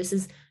 right? So this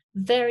is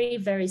very,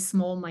 very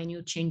small,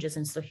 minute changes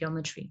in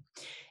stoichiometry.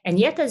 And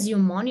yet, as you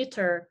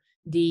monitor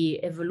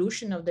the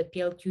evolution of the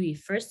PLQE,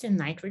 first in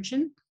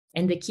nitrogen,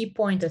 and the key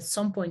point, at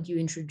some point you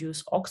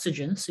introduce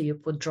oxygen, so you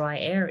put dry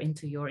air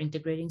into your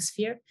integrating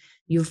sphere,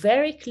 you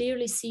very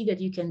clearly see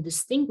that you can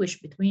distinguish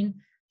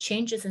between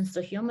changes in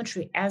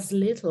stoichiometry as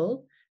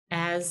little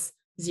as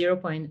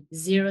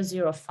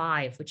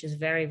 0.005, which is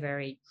very,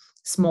 very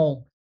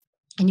small.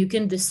 And you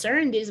can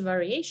discern these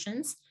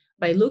variations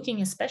by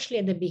looking especially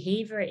at the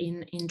behavior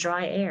in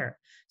dry air.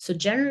 So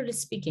generally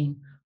speaking,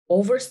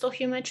 over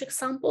stoichiometric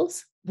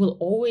samples will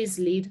always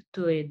lead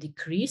to a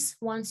decrease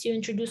once you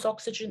introduce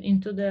oxygen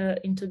into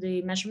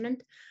the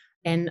measurement,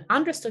 and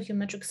under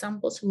stoichiometric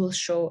samples will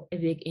show a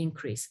big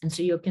increase. And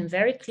so you can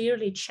very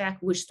clearly check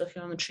which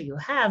stoichiometry you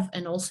have,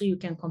 and also you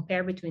can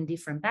compare between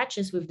different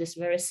batches with this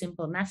very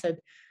simple method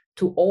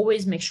to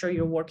always make sure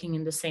you're working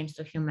in the same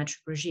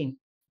stoichiometric regime.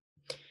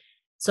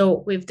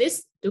 So with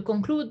this, to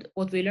conclude,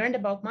 what we learned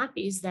about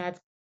MAPI is that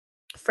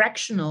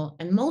fractional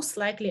and most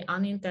likely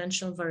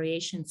unintentional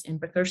variations in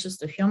precursor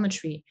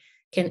stoichiometry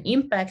can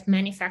impact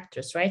many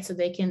factors, right? So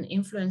they can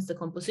influence the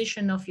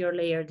composition of your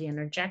layer, the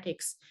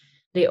energetics.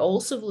 They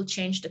also will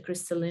change the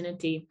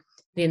crystallinity,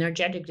 the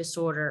energetic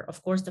disorder,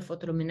 of course, the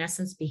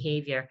photoluminescence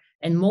behavior,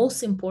 and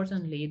most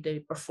importantly, the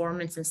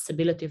performance and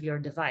stability of your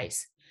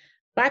device.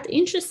 But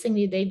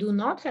interestingly, they do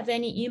not have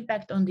any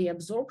impact on the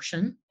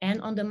absorption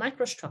and on the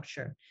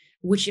microstructure,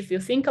 which, if you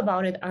think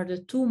about it, are the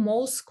two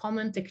most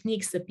common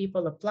techniques that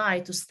people apply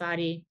to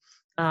study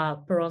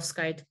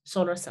perovskite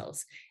solar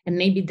cells. And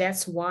maybe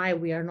that's why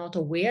we are not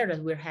aware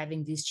that we're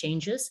having these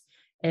changes,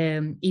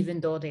 even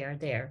though they are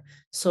there.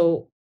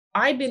 So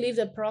I believe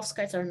that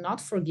perovskites are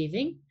not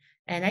forgiving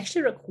and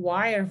actually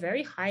require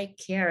very high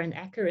care and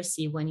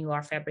accuracy when you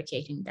are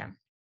fabricating them.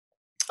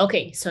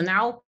 Okay, so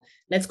now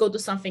let's go to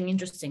something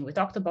interesting. We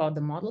talked about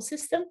the model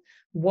system.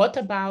 What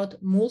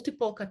about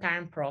multiple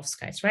cation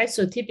perovskites, right?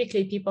 So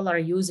typically people are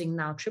using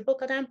now triple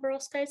cation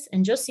perovskites,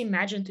 and just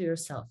imagine to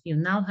yourself, you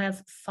now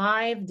have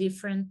 5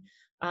 different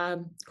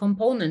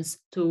components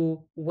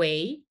to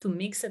weigh, to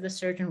mix at a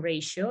certain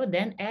ratio,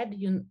 then add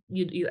you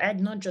add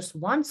not just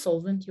one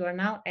solvent, you are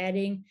now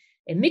adding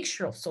a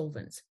mixture of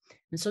solvents.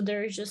 And so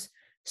there is just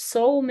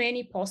so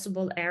many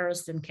possible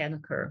errors that can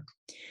occur.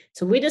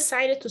 So we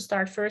decided to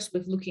start first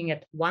with looking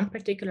at one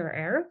particular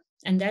error,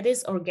 and that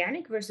is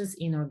organic versus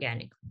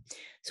inorganic.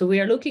 So we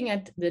are looking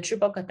at the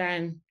triple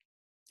cation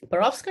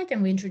perovskite,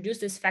 and we introduce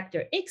this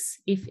factor X.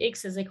 If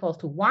X is equal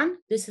to 1,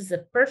 this is a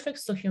perfect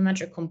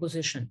stoichiometric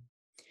composition.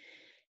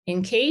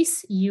 In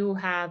case you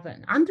have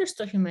an under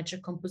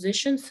stoichiometric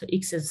composition, so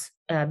X is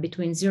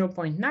between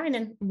 0.9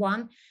 and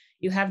 1,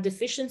 you have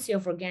deficiency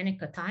of organic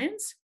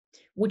cations,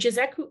 which is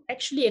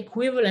actually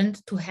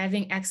equivalent to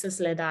having excess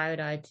lead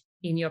iodide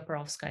in your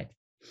perovskite.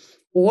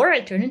 Or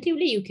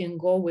alternatively, you can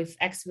go with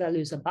X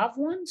values above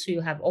 1, so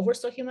you have over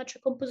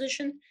stoichiometric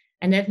composition,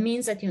 and that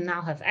means that you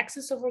now have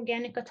excess of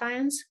organic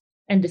cations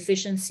and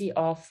deficiency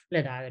of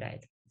lead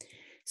iodide.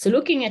 So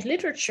looking at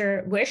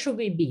literature, where should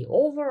we be,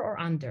 over or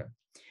under?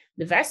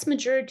 The vast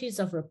majorities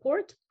of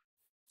report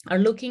are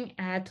looking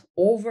at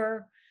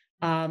over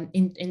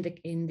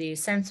in the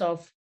sense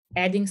of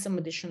adding some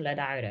additional lead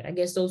iodide. I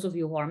guess those of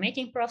you who are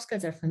making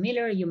perovskites are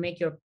familiar. You make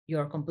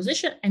your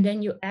composition and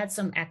then you add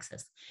some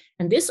excess.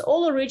 And this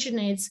all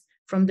originates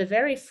from the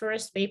very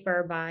first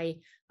paper by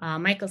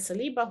Michael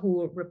Saliba,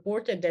 who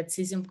reported that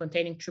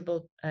cesium-containing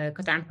triple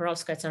cation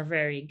perovskites are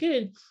very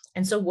good.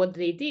 And so what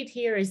they did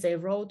here is they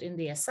wrote in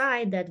the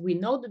aside that we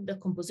know that the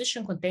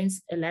composition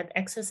contains a lead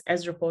excess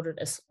as reported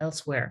as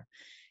elsewhere.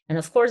 And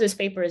of course, this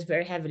paper is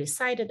very heavily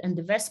cited, and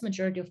the vast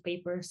majority of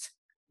papers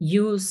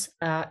use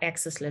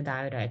excess lead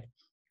iodide.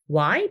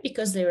 Why?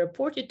 Because they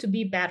report it to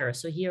be better.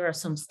 So here are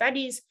some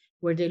studies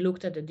where they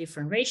looked at the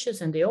different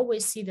ratios, and they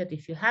always see that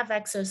if you have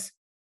excess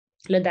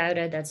lead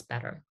iodide, that's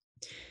better.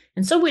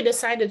 And so we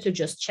decided to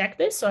just check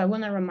this. So I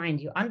want to remind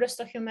you, under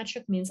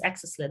stoichiometric means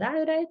excess lead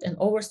iodide, and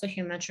over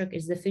stoichiometric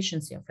is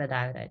deficiency of lead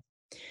iodide.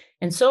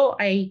 And so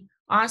I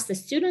asked a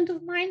student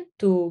of mine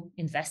to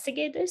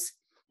investigate this,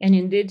 and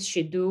indeed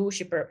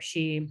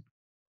she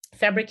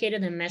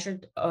fabricated and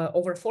measured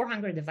over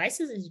 400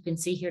 devices, as you can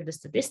see here, the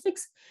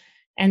statistics.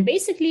 And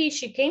basically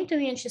she came to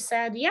me and she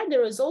said, yeah, the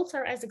results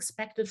are as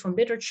expected from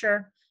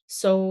literature.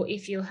 So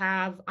if you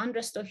have under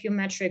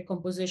stoichiometric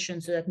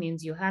composition, so that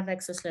means you have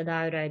excess lead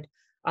iodide,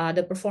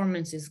 the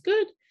performance is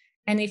good.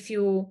 And if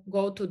you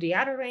go to the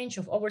other range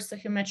of over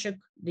stoichiometric,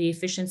 the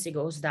efficiency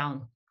goes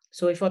down.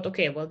 So we thought,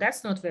 okay, well,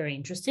 that's not very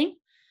interesting.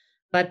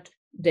 But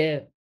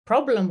the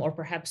problem, or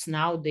perhaps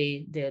now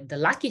the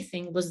lucky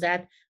thing, was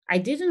that I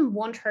didn't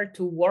want her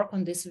to work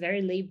on this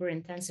very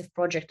labor-intensive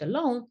project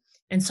alone.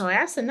 And so I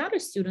asked another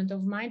student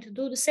of mine to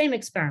do the same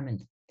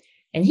experiment.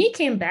 And he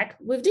came back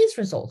with these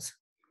results.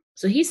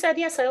 So he said,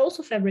 yes, I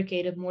also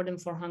fabricated more than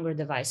 400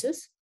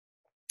 devices.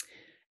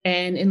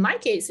 And in my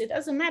case, it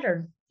doesn't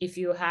matter if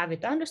you have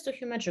it under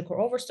stoichiometric or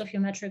over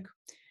stoichiometric.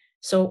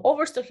 So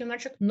over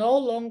stoichiometric no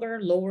longer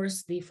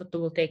lowers the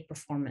photovoltaic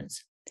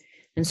performance.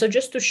 And so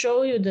just to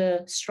show you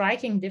the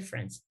striking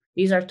difference,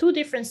 these are two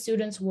different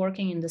students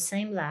working in the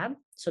same lab.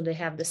 So they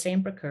have the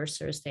same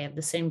precursors, they have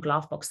the same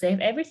glove box, they have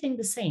everything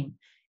the same.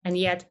 And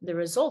yet the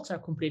results are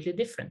completely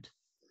different.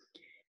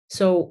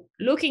 So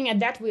looking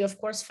at that, we of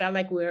course felt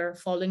like we were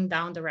falling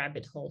down the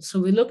rabbit hole. So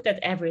we looked at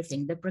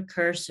everything, the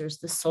precursors,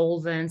 the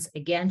solvents,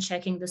 again,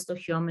 checking the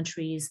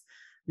stoichiometries,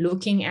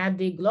 looking at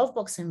the glove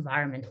box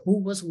environment, who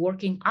was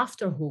working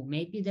after who.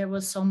 Maybe there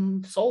was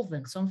some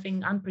solvent,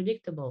 something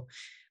unpredictable.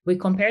 We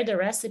compared the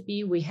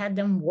recipe, we had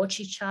them watch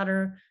each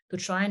other to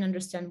try and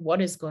understand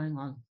what is going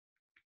on.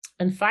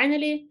 And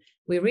finally,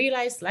 we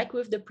realized, like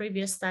with the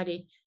previous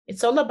study,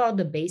 it's all about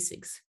the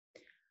basics.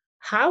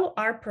 How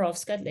are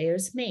perovskite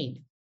layers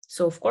made?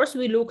 So of course,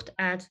 we looked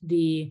at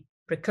the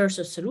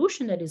precursor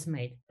solution that is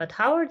made, but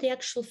how are the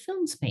actual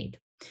films made?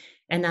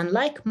 And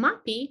unlike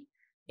MAPI,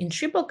 in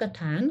triple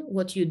cation,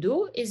 what you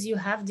do is you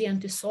have the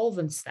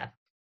antisolvent step.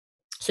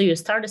 So you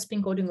start a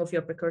spin coating of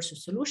your precursor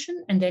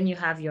solution, and then you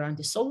have your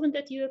antisolvent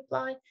that you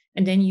apply,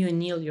 and then you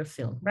anneal your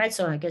film, right?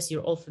 So I guess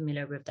you're all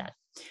familiar with that.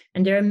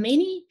 And there are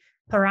many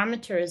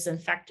parameters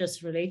and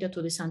factors related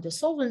to this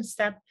antisolvent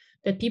step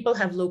that people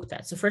have looked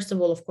at. So first of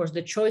all, of course,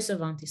 the choice of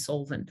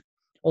antisolvent.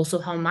 Also,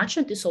 how much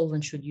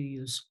antisolvent should you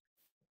use?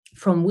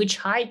 From which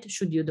height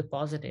should you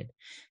deposit it?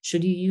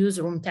 Should you use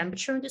room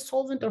temperature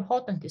antisolvent or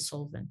hot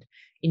antisolvent?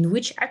 In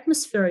which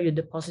atmosphere are you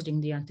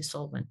depositing the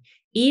antisolvent?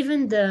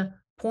 Even the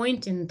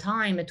point in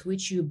time at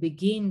which you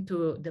begin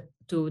to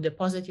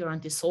deposit your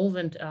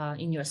antisolvent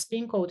in your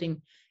spin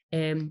coating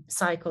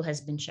cycle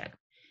has been checked.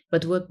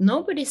 But what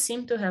nobody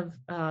seemed to have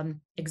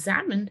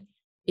examined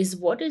is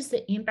what is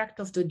the impact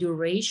of the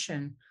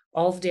duration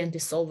of the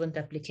antisolvent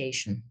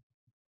application.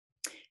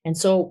 And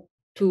so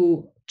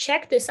to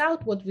check this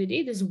out, what we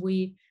did is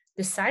we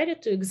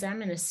decided to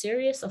examine a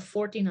series of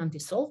 14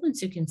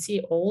 antisolvents. You can see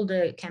all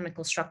the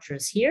chemical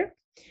structures here.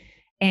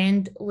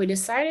 And we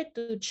decided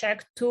to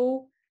check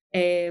two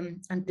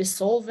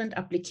antisolvent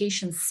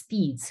application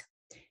speeds.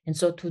 And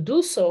so to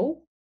do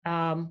so,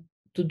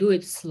 to do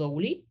it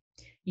slowly,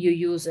 you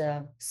use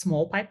a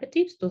small pipette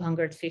tip,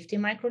 250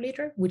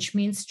 microliter, which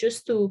means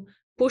just to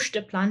push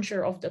the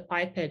plunger of the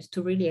pipette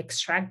to really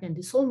extract the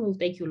antisolvent will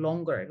take you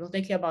longer. It will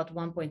take you about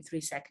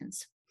 1.3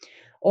 seconds.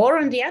 Or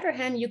on the other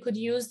hand, you could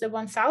use the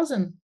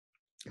 1000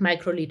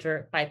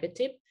 microliter pipette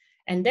tip,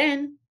 and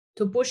then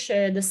to push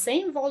the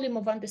same volume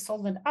of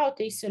antisolvent out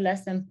takes you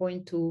less than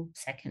 0.2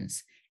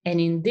 seconds. And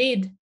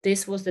indeed,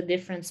 this was the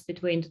difference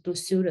between the two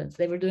students.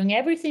 They were doing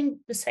everything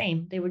the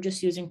same. They were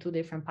just using two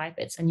different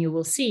pipettes, and you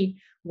will see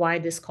why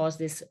this caused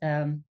these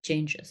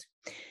changes.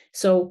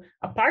 So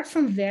apart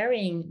from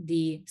varying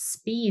the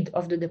speed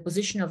of the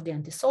deposition of the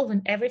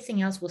antisolvent,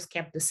 everything else was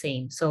kept the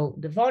same. So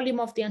the volume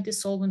of the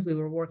antisolvent, we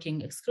were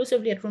working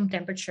exclusively at room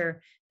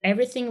temperature.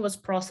 Everything was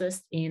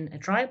processed in a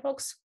dry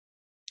box,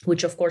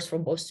 which of course for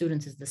both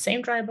students is the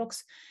same dry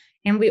box.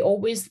 And we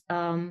always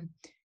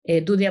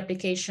do the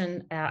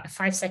application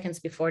 5 seconds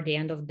before the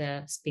end of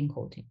the spin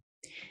coating.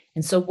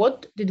 And so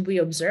what did we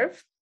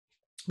observe?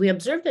 We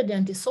observed that the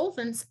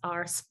antisolvents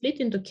are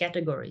split into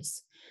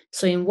categories.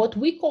 So in what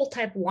we call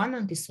type 1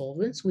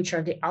 antisolvents, which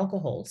are the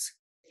alcohols,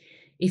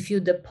 if you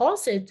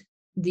deposit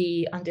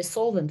the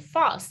antisolvent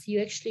fast,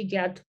 you actually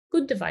get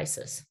good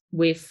devices,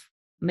 with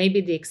maybe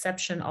the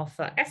exception of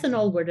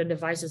ethanol, where the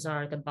devices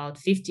are at about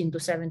 15 to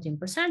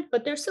 17%,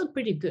 but they're still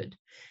pretty good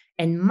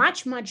and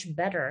much, much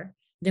better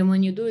than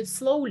when you do it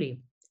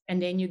slowly.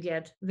 And then you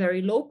get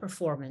very low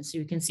performance.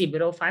 You can see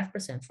below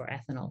 5% for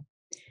ethanol.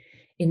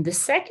 In the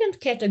second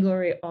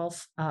category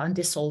of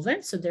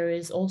antisolvents, so there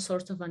is all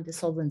sorts of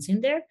antisolvents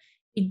in there,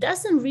 it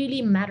doesn't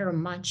really matter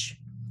much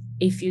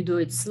if you do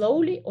it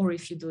slowly or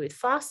if you do it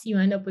fast, you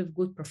end up with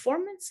good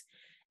performance.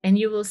 And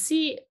you will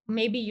see,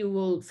 maybe you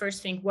will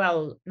first think,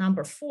 well,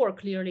 number 4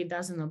 clearly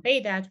doesn't obey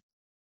that,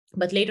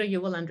 but later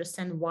you will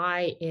understand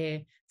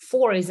why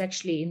 4 is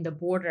actually in the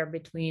border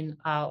between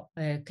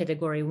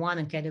category 1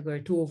 and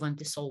category 2 of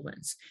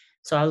antisolvents.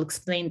 So I'll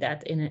explain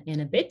that in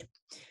a bit.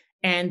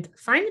 And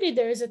finally,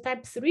 there is a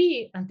type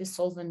 3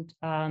 antisolvent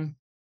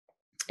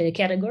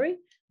category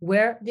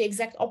where the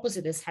exact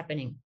opposite is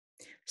happening.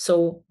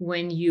 So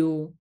when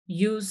you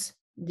use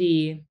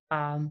the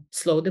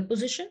slow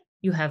deposition,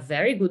 you have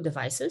very good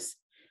devices.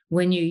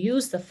 When you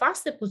use the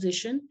fast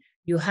deposition,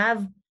 you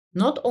have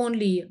not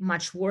only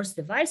much worse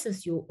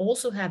devices, you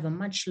also have a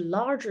much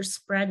larger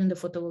spread in the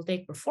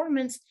photovoltaic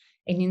performance.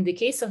 And in the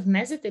case of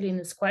mesitylene,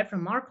 it's quite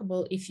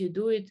remarkable. If you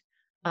do it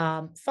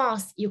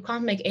fast, you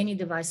can't make any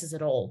devices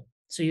at all.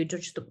 So you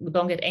just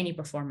don't get any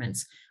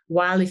performance.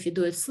 While if you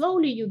do it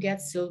slowly, you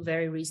get still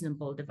very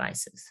reasonable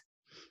devices.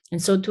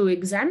 And so to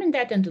examine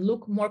that and to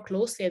look more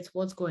closely at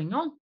what's going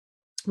on,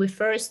 we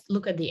first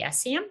look at the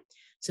SEM.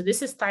 So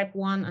this is type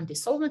 1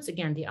 antisolvents,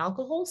 again, the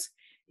alcohols.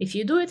 If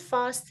you do it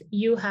fast,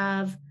 you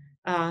have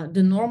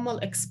the normal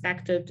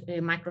expected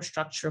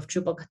microstructure of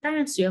triple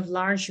cations. You have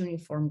large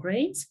uniform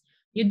grains.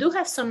 You do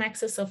have some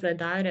excess of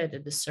lead iodide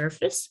at the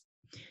surface.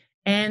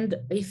 And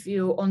if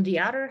you, on the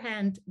other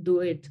hand, do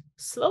it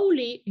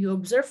slowly, you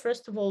observe,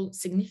 first of all,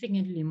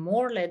 significantly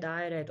more lead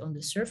iodide on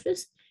the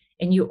surface.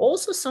 And you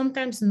also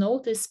sometimes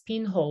notice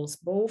pinholes,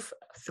 both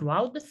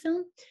throughout the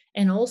film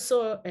and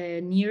also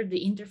near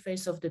the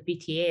interface of the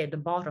PTA at the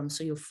bottom.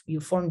 So you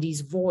form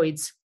these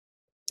voids,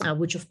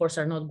 which of course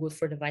are not good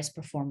for device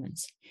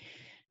performance.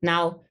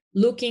 Now,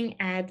 looking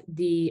at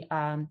the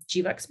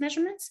GVAX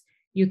measurements,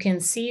 you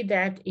can see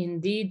that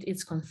indeed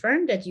it's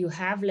confirmed that you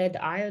have lead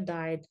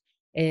iodide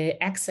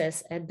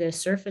excess at the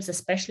surface,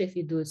 especially if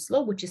you do it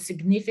slow, which is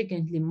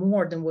significantly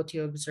more than what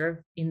you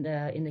observe in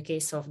the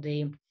case of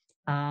the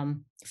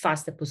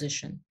fast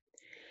deposition.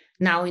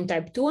 Now, in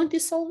type 2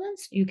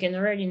 antisolvents, you can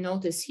already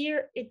notice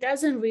here, it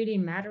doesn't really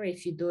matter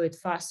if you do it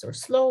fast or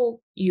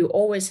slow. You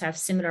always have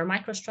similar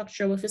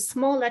microstructure with a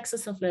small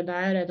excess of lead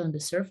iodide on the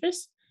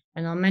surface,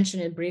 and I'll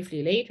mention it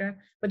briefly later,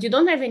 but you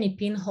don't have any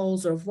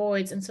pinholes or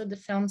voids, and so the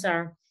films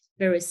are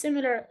very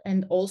similar,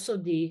 and also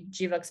the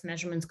GVAX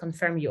measurements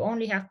confirm you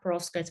only have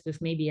perovskites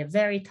with maybe a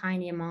very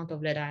tiny amount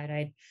of lead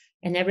iodide,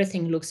 and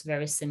everything looks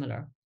very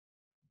similar.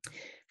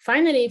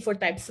 Finally, for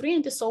type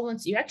 3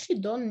 antisolvents, you actually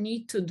don't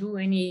need to do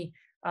any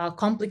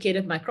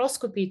complicated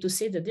microscopy to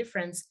see the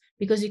difference,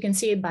 because you can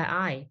see it by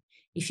eye.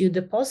 If you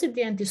deposit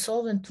the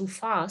antisolvent too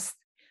fast,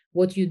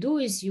 what you do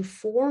is you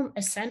form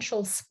a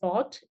central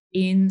spot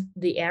in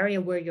the area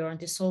where your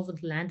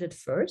antisolvent landed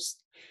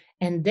first.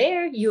 And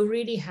there you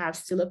really have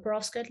still a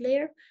perovskite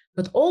layer,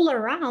 but all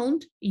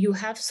around you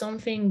have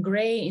something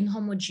gray,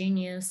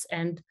 inhomogeneous,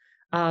 and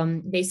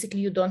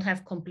basically you don't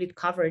have complete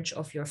coverage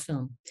of your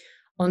film.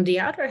 On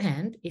the other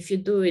hand, if you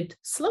do it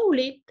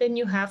slowly, then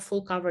you have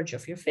full coverage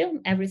of your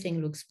film.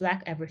 Everything looks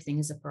black, everything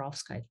is a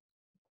perovskite.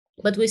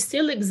 But we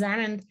still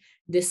examined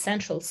this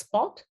central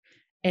spot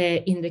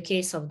in the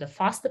case of the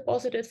fast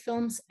deposited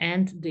films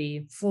and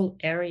the full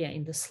area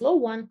in the slow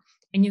one.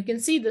 And you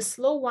can see the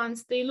slow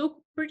ones, they look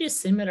pretty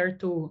similar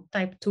to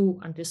type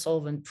 2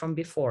 antisolvent from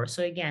before.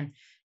 So again,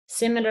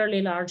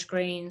 similarly large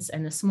grains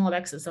and a small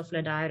excess of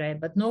lead iodide,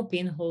 but no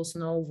pinholes,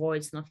 no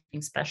voids,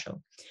 nothing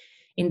special.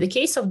 In the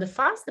case of the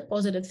fast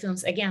deposited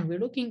films, again, we're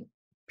looking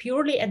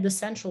purely at the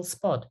central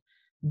spot.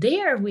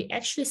 There, we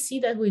actually see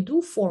that we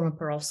do form a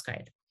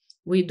perovskite.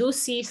 We do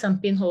see some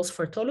pinholes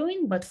for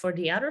toluene, but for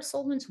the other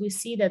solvents, we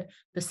see that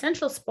the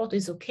central spot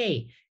is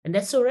okay. And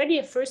that's already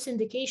a first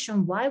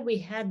indication why we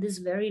had this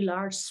very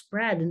large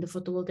spread in the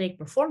photovoltaic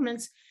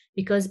performance,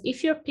 because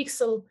if your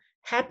pixel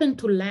happened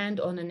to land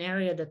on an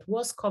area that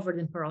was covered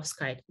in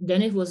perovskite,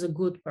 then it was a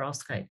good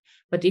perovskite.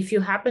 But if you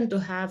happen to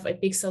have a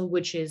pixel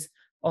which is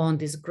on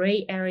this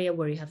gray area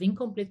where you have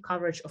incomplete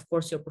coverage, of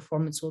course, your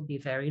performance will be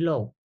very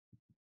low.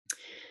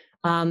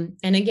 And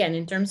again,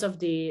 in terms of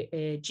the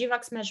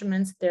GVAX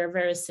measurements, they're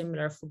very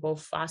similar for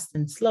both fast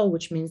and slow,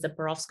 which means the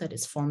perovskite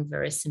is formed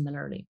very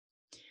similarly.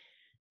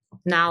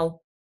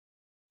 Now,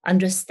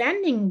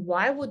 understanding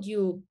why would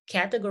you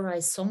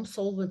categorize some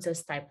solvents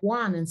as type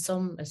 1 and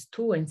some as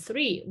 2 and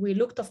 3, we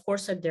looked, of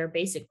course, at their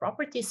basic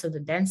properties, so the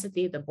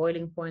density, the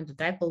boiling point, the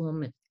dipole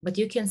moment. But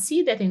you can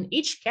see that in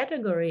each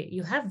category,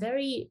 you have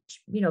very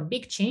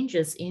big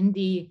changes in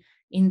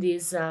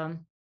these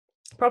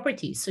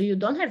properties. So you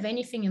don't have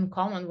anything in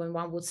common when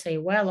one would say,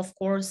 well, of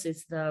course,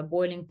 it's the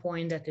boiling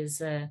point that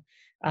is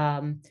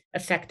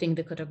affecting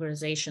the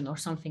categorization or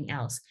something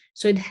else.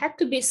 So it had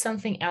to be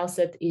something else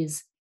that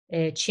is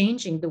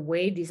changing the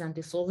way these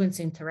antisolvents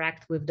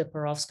interact with the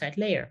perovskite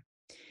layer.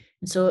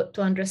 And so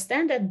to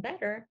understand that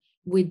better,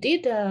 we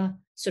did a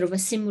sort of a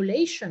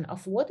simulation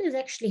of what is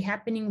actually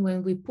happening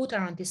when we put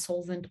our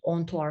antisolvent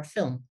onto our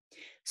film.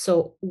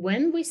 So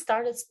when we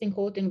started spin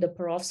coating the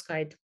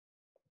perovskite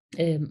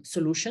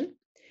solution,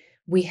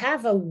 we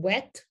have a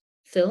wet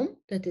film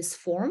that is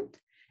formed,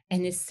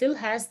 and it still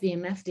has the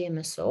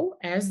MF-DMSO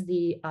as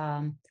the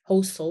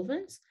host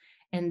solvents.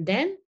 And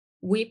then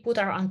we put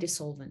our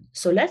antisolvent.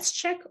 So let's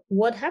check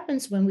what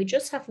happens when we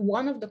just have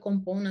one of the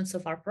components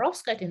of our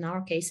perovskite, in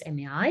our case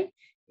MAI,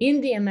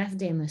 in the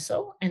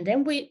MF-DMSO, and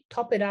then we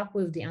top it up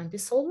with the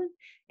antisolvent.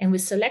 And we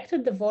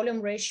selected the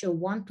volume ratio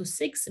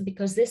 1:6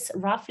 because this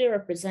roughly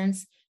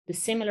represents the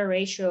similar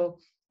ratio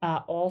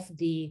of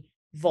the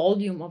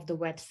volume of the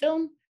wet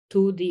film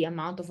to the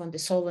amount of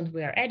antisolvent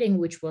we are adding,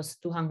 which was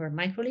 200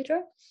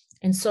 microliter.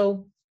 And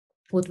so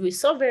what we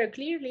saw very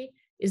clearly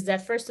is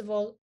that, first of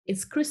all,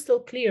 it's crystal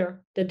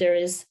clear that there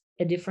is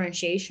a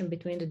differentiation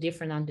between the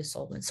different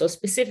antisolvents. So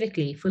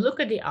specifically, if we look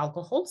at the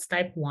alcohols,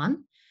 type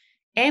 1,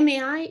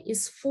 MAI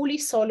is fully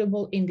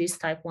soluble in these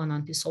type 1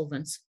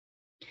 antisolvents.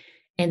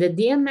 And the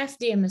DMF,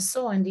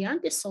 DMSO, and the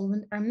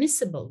anti-solvent are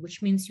miscible,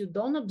 which means you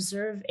don't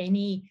observe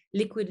any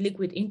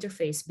liquid-liquid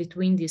interface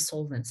between these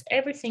solvents.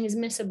 Everything is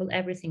miscible,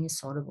 everything is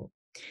soluble.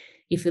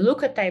 If you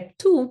look at type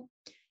 2,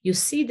 you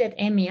see that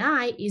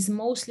MAI is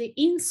mostly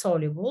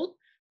insoluble,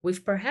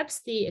 with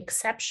perhaps the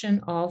exception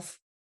of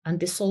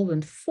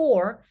antisolvent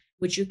 4,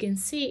 which you can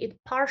see it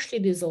partially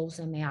dissolves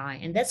MAI.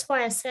 And that's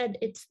why I said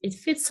it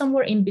fits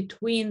somewhere in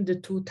between the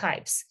two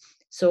types.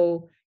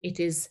 So it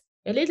is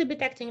a little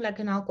bit acting like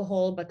an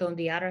alcohol, but on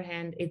the other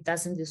hand, it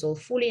doesn't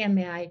dissolve fully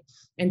MAI.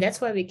 And that's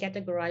why we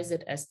categorize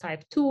it as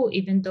type 2,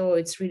 even though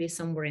it's really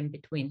somewhere in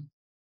between.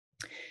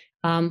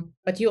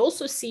 But you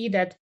also see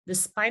that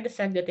despite the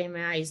fact that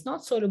MAI is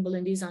not soluble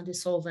in these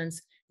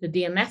antisolvents, the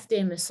DMF,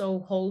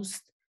 DMSO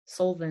host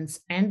solvents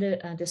and the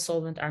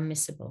antisolvent are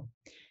miscible.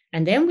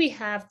 And then we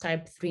have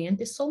type 3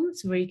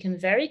 antisolvents, where you can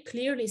very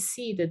clearly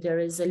see that there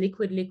is a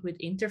liquid-liquid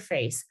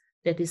interface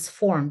that is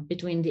formed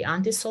between the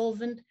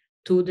antisolvent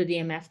to the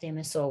DMF,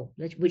 DMSO,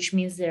 which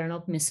means they are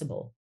not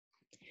miscible.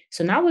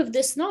 So now with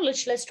this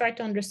knowledge, let's try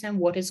to understand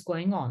what is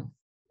going on.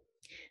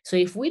 So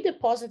if we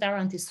deposit our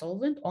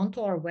antisolvent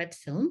onto our wet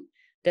film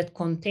that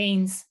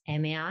contains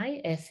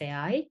MAI,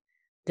 FAI,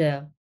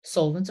 the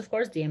solvents, of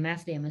course,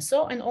 DMF,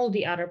 DMSO, and all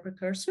the other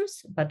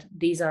precursors, but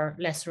these are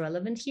less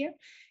relevant here.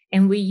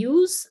 And we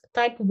use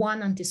type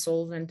 1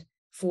 antisolvent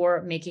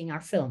for making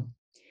our film.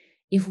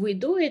 If we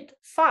do it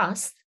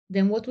fast,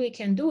 then what we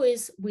can do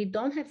is we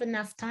don't have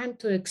enough time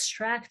to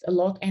extract a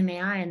lot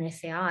MAI and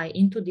FAI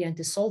into the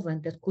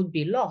antisolvent that could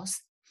be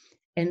lost.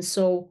 And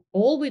so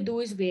all we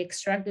do is we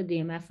extract the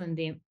DMF and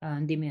the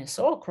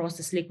DMSO across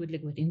this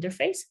liquid-liquid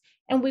interface,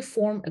 and we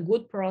form a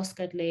good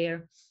perovskite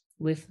layer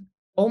with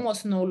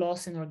almost no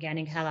loss in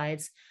organic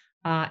halides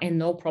and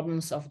no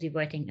problems of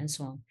dewetting and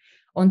so on.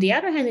 On the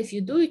other hand, if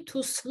you do it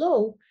too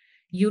slow,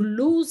 you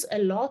lose a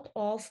lot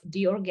of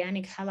the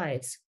organic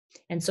halides.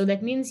 And so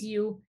that means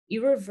you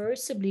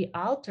irreversibly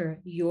alter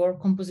your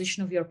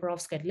composition of your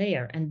perovskite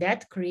layer, and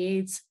that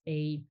creates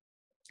a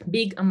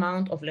big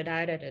amount of lead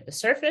iodide at the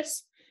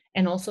surface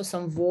and also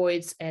some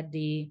voids at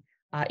the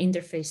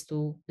interface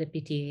to the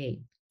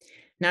PTAA.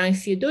 Now,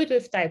 if you do it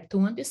with type 2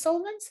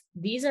 antisolvents,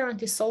 these are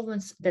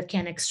antisolvents that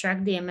can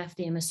extract DMF,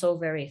 DMSO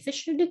very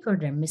efficiently because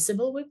they're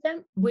miscible with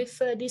them, with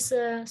these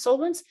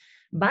solvents.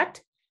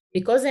 But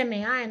because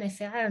MAI and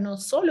FAI are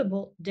not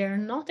soluble, they're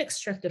not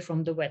extracted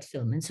from the wet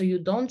film. And so you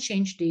don't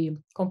change the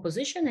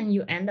composition and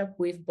you end up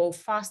with both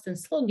fast and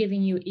slow,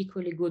 giving you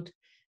equally good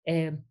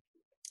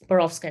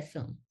perovskite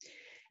film.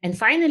 And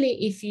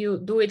finally, if you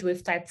do it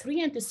with type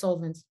 3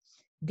 antisolvents,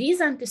 these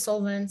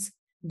antisolvents,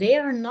 they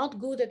are not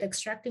good at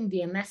extracting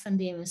DMF and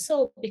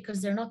DMSO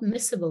because they're not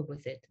miscible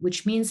with it,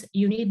 which means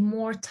you need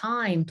more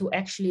time to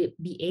actually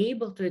be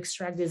able to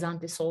extract these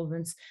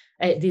antisolvents,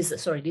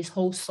 these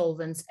host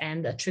solvents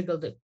and trigger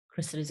the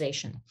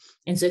crystallization.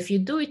 And so if you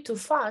do it too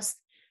fast,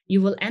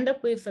 you will end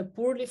up with a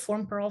poorly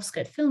formed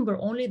perovskite film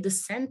where only the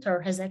center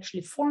has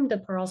actually formed the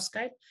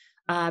perovskite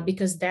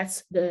because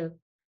that's the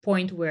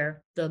point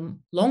where the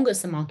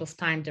longest amount of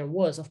time there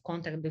was of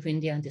contact between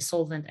the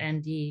antisolvent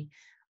and the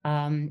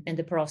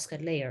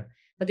perovskite layer.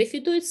 But if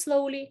you do it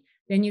slowly,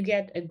 then you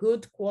get a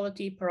good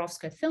quality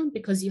perovskite film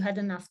because you had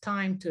enough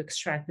time to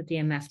extract the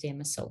DMF,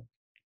 DMSO.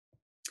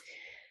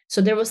 So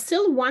there was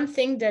still one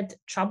thing that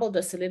troubled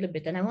us a little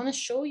bit, and I want to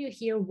show you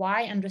here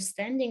why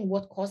understanding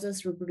what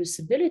causes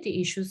reproducibility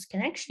issues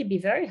can actually be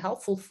very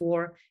helpful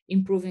for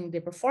improving the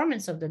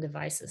performance of the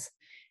devices.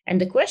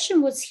 And the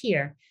question was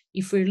here,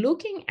 if we're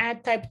looking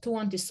at type 2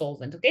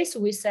 antisolvent, okay, so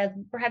we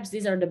said perhaps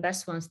these are the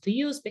best ones to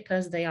use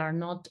because they are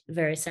not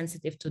very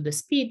sensitive to the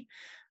speed.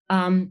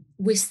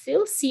 We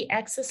still see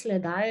excess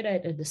lead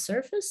iodide at the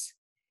surface,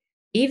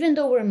 even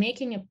though we're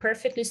making a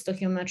perfectly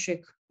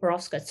stoichiometric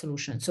perovskite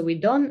solution. So we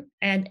don't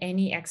add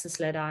any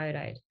excess lead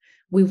iodide.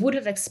 We would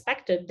have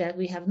expected that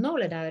we have no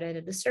lead iodide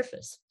at the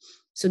surface.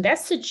 So that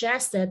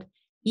suggests that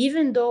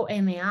even though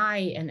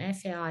MAI and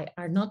FAI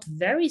are not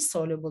very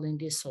soluble in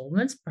these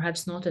solvents,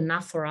 perhaps not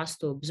enough for us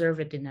to observe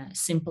it in a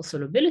simple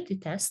solubility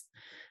test,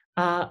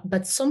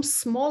 but some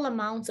small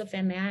amounts of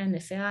MAI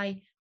and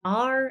FAI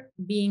are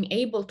being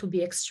able to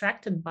be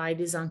extracted by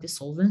these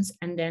antisolvents,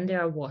 and then they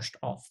are washed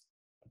off.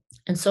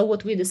 And so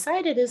what we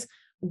decided is,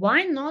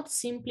 why not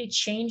simply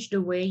change the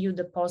way you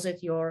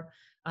deposit your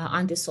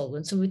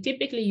antisolvent? So we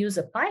typically use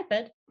a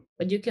pipette,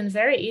 but you can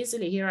very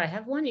easily, here I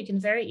have one, you can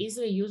very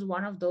easily use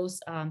one of those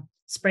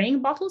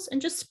spraying bottles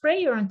and just spray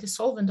your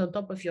antisolvent on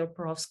top of your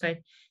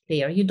perovskite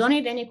layer. You don't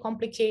need any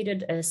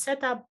complicated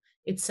setup.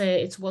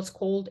 It's what's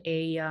called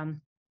a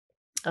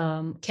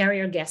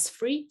carrier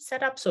gas-free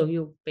setup. So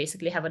you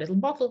basically have a little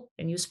bottle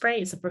and you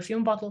spray, it's a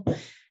perfume bottle.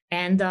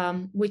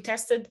 And we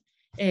tested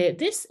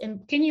this,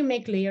 and can you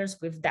make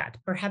layers with that?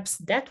 Perhaps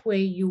that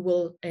way you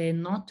will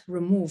not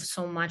remove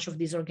so much of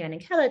these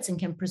organic halides and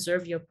can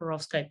preserve your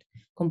perovskite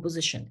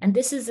composition. And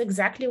this is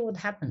exactly what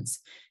happens,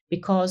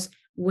 because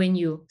when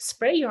you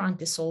spray your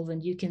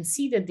antisolvent, you can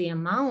see that the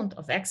amount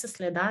of excess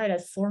lead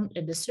iodide formed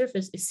at the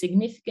surface is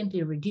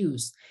significantly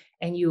reduced,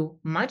 and you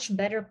much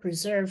better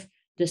preserve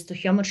the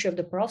stoichiometry of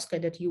the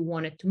perovskite that you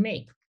wanted to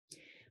make.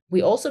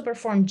 We also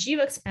perform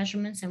GVAX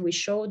measurements, and we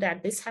show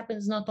that this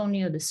happens not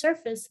only on the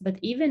surface, but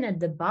even at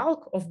the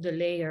bulk of the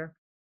layer,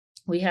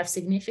 we have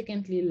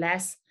significantly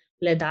less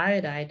lead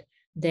iodide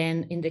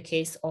than in the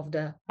case of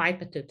the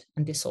pipetted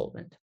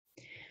antisolvent.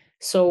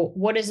 So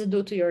what does it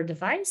do to your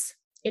device?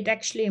 It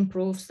actually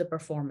improves the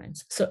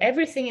performance. So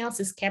everything else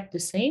is kept the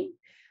same,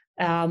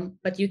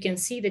 but you can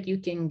see that you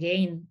can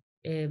gain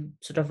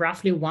sort of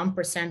roughly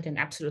 1% in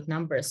absolute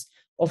numbers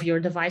of your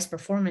device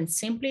performance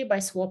simply by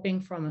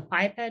swapping from a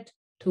pipette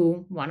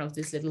to one of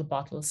these little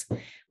bottles.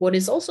 What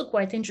is also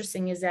quite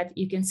interesting is that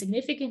you can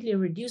significantly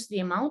reduce the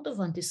amount of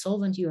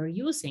antisolvent you are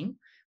using,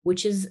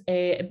 which is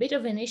a bit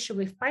of an issue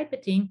with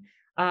pipetting.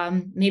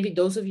 Maybe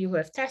those of you who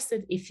have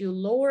tested, if you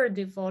lower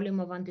the volume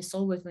of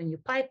antisolvent when you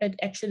pipette,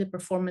 actually the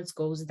performance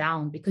goes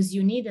down because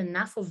you need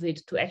enough of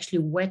it to actually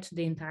wet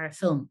the entire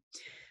film.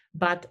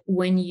 But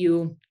when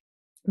you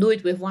do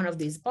it with one of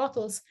these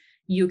bottles,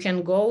 you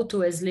can go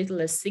to as little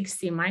as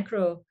 60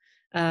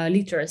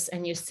 microliters,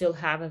 and you still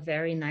have a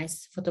very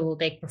nice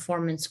photovoltaic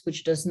performance,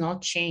 which does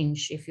not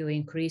change if you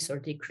increase or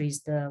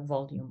decrease the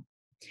volume.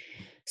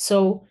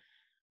 So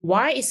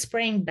why is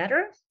spraying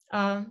better?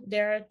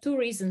 There are two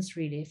reasons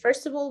really.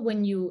 First of all,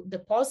 when you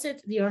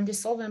deposit the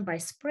antisolvent by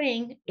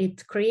spraying,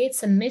 it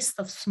creates a mist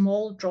of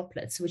small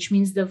droplets, which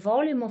means the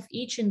volume of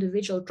each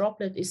individual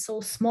droplet is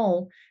so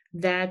small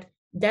that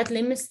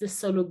limits the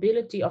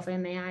solubility of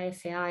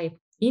MAI-FAI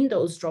in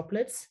those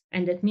droplets.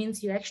 And that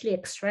means you actually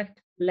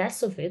extract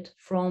less of it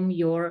from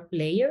your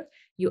layer.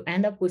 You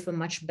end up with a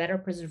much better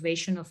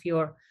preservation of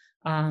your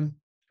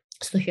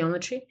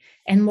stoichiometry.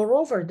 And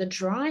moreover, the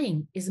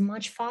drying is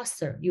much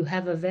faster. You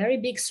have a very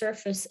big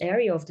surface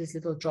area of these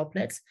little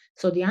droplets.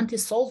 So the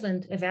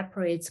antisolvent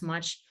evaporates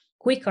much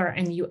quicker,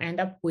 and you end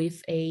up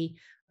with a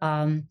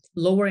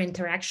lower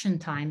interaction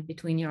time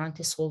between your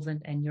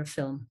antisolvent and your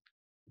film.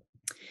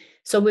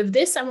 So with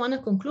this, I want to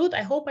conclude.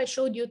 I hope I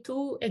showed you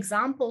two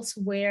examples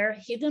where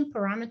hidden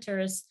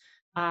parameters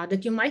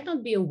that you might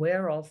not be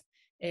aware of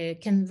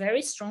can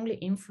very strongly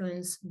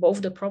influence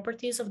both the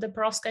properties of the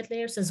perovskite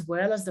layers as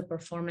well as the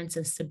performance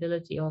and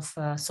stability of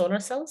solar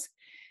cells.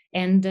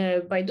 And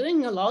by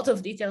doing a lot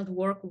of detailed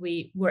work,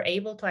 we were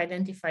able to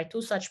identify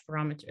two such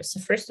parameters. So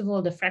first of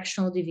all, the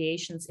fractional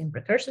deviations in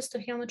precursor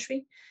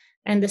stoichiometry.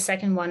 And the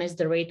second one is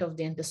the rate of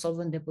the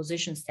antisolvent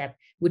deposition step,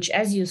 which,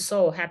 as you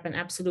saw, happened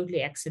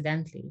absolutely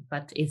accidentally,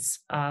 but it's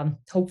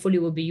hopefully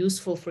will be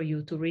useful for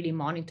you to really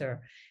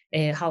monitor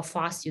how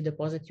fast you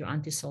deposit your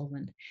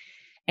antisolvent.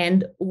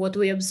 And what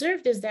we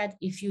observed is that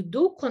if you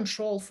do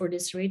control for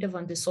this rate of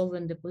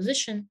antisolvent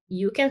deposition,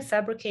 you can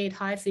fabricate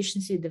high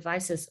efficiency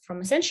devices from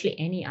essentially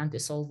any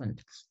antisolvent,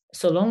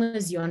 so long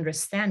as you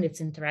understand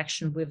its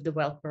interaction with the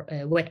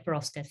wet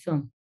perovskite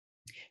film.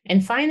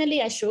 And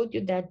finally, I showed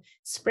you that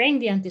spraying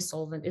the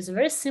antisolvent is a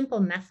very simple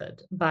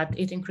method, but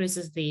it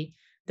increases the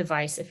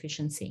device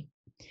efficiency.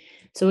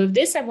 So with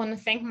this, I want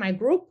to thank my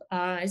group.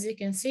 As you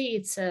can see,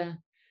 it's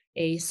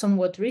a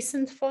somewhat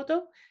recent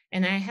photo,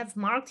 and I have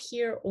marked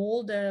here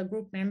all the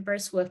group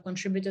members who have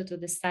contributed to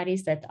the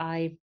studies that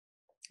I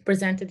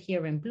presented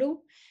here in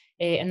blue.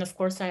 And of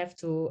course, I have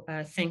to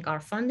thank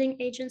our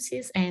funding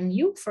agencies and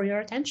you for your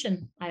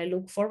attention. I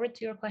look forward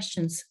to your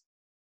questions.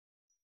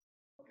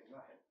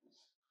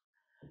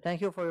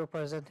 Thank you for your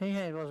presentation.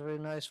 It was very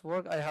nice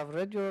work. I have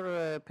read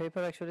your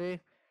paper actually,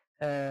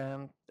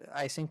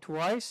 I think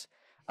twice.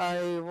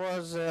 I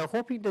was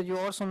hoping that you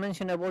also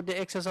mentioned about the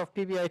excess of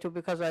PbI2,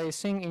 because I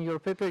think in your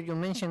paper you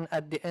mentioned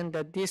at the end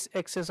that this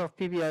excess of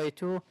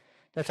PbI2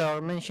 that are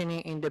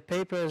mentioning in the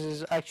papers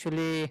is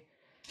actually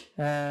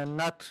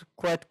not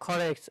quite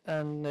correct,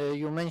 and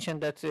you mentioned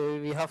that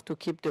we have to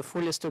keep the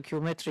full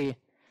stoichiometry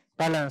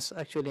balance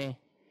actually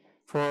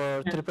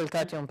for triple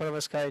cation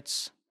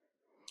perovskites.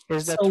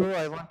 Is that true?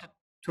 I wanted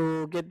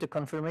to get the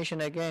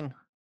confirmation again.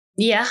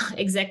 Yeah,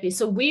 exactly.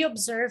 So we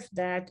observed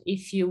that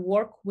if you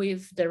work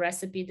with the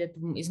recipe that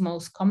is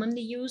most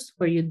commonly used,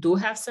 where you do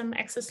have some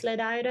excess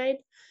lead iodide,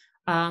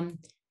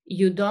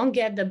 you don't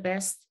get the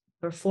best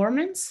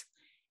performance,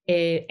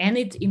 and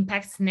it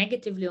impacts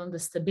negatively on the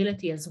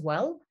stability as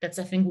well. That's,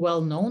 I think,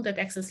 well known that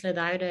excess lead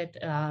iodide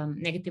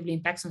negatively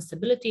impacts on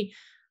stability.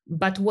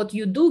 But what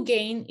you do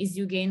gain is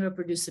you gain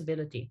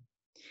reproducibility.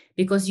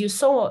 Because you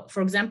saw,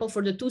 for example,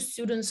 for the two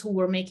students who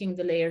were making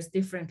the layers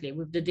differently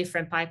with the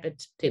different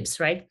pipette tips,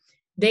 right?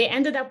 They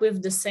ended up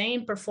with the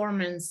same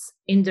performance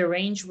in the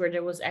range where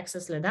there was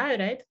excess lead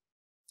iodide,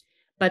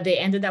 but they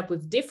ended up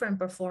with different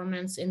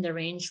performance in the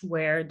range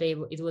where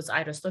it was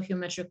either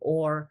stoichiometric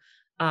or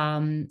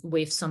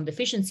with some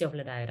deficiency of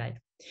lead iodide.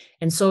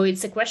 And so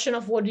it's a question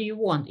of what do you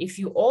want? If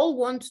you all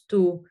want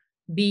to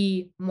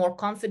be more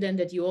confident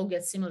that you all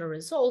get similar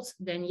results,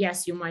 then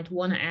yes, you might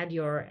want to add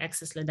your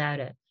excess lead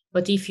iodide.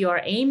 But if you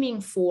are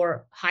aiming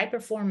for high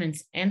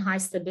performance and high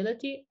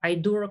stability, I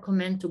do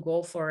recommend to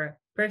go for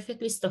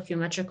perfectly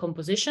stoichiometric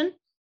composition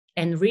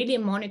and really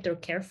monitor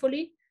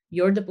carefully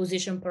your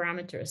deposition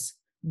parameters,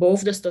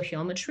 both the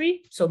stoichiometry,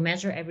 so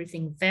measure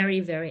everything very,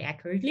 very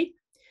accurately,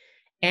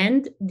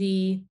 and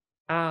the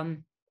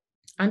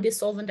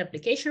anti-solvent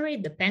application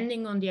rate,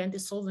 depending on the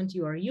anti-solvent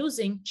you are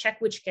using, check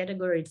which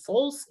category it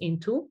falls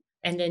into,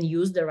 and then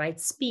use the right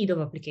speed of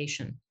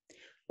application.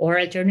 Or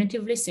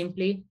alternatively,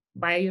 simply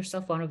buy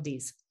yourself one of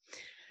these.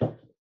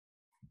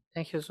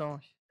 Thank you so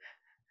much.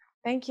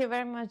 Thank you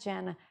very much,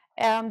 Yana.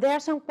 There are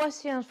some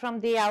questions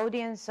from the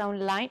audience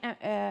online.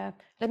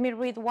 Let me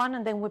read one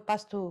and then we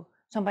pass to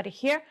somebody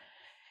here.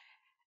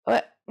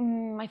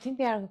 I think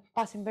they are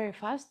passing very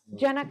fast.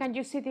 Yana, can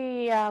you see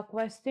the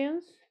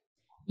questions?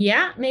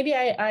 Yeah, maybe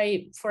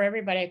I for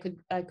everybody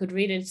I could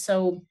read it. So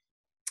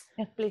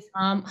yes, please.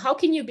 How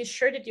can you be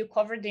sure that you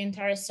cover the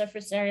entire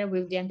surface area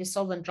with the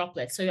anti-solvent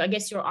droplets? So I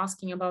guess you're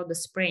asking about the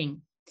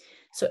spraying.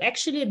 So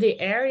actually the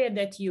area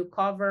that you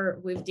cover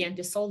with the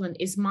anti-solvent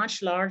is much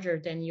larger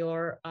than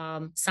your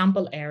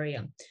sample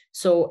area.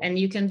 So, and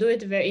you can do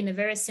it in a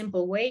very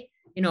simple way.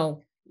 You know,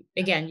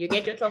 again, you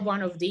get yourself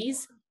one of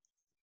these,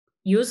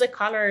 use a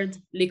colored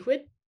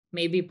liquid,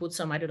 maybe put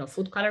some, I don't know,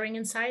 food coloring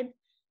inside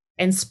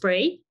and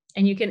spray,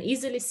 and you can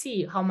easily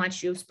see how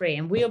much you spray.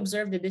 And we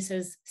observed that this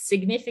is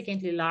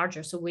significantly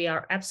larger. So we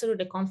are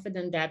absolutely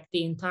confident that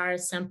the entire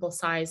sample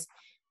size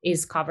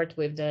is covered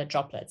with the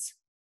droplets.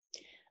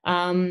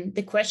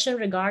 The question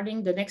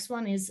regarding the next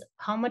one is,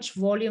 how much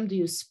volume do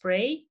you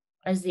spray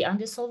as the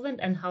anti-solvent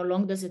and how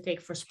long does it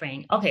take for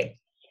spraying? Okay,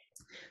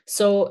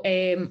 so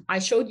I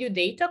showed you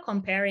data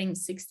comparing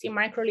 60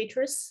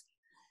 microliters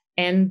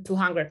and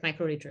 200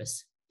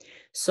 microliters.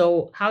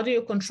 So how do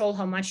you control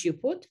how much you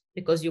put?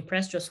 Because you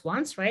press just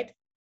once, right?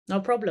 No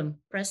problem,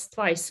 press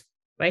twice,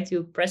 right?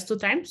 You press 2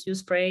 times, you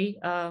spray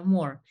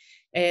more.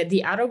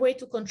 The other way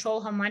to control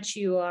how much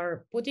you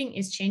are putting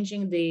is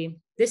changing the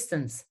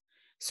distance.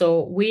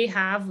 So we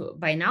have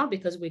by now,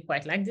 because we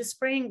quite like this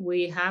spraying,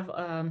 we have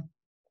a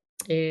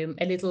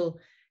little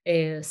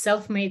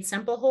self-made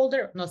sample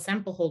holder, not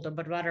sample holder,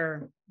 but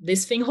rather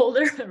this thing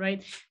holder,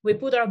 right? We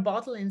put our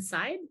bottle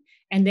inside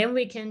and then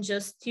we can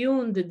just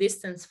tune the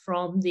distance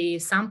from the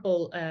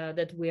sample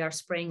that we are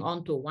spraying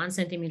onto, 1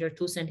 centimeter,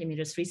 2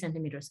 centimeters, 3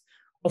 centimeters.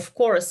 Of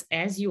course,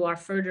 as you are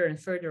further and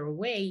further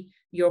away,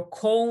 your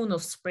cone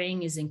of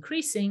spraying is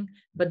increasing,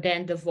 but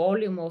then the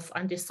volume of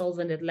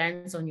anti-solvent that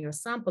lands on your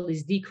sample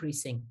is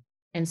decreasing.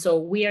 And so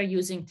we are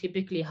using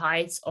typically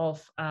heights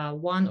of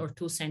 1 or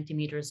 2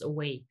 centimeters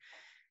away.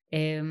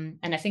 And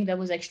I think that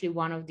was actually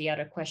one of the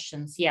other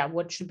questions. Yeah,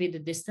 what should be the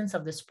distance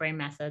of the spray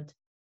method?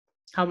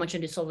 How much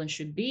anti-solvent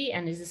should be,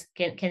 and is this,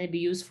 can it be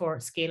used for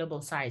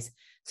scalable size?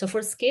 So for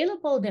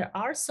scalable, there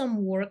are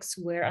some works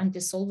where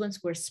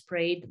anti-solvents were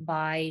sprayed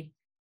by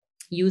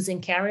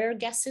using carrier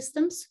gas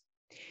systems,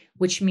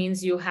 which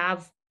means you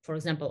have, for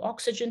example,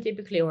 oxygen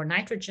typically or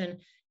nitrogen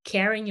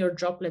carrying your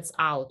droplets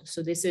out.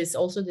 So this is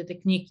also the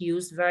technique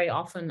used very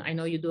often. I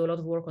know you do a lot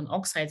of work on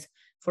oxides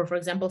for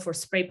example, for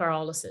spray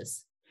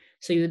pyrolysis.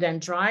 So you then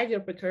drive your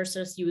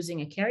precursors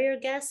using a carrier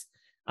gas.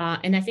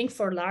 And I think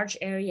for large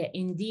area,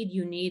 indeed,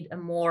 you need a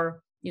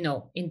more,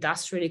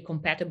 industrially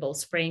compatible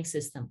spraying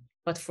system.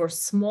 But for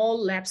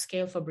small lab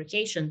scale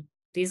fabrication,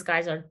 these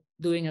guys are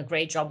doing a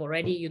great job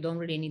already. You don't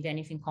really need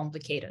anything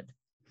complicated.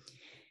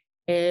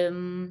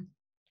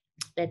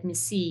 Let me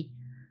see.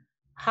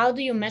 How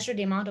do you measure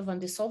the amount of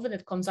anti-solvent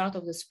that comes out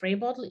of the spray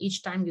bottle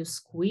each time you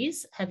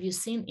squeeze? Have you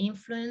seen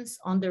influence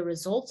on the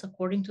results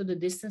according to the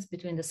distance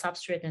between the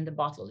substrate and the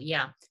bottle?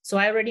 Yeah, so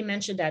I already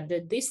mentioned that the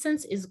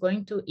distance is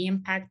going to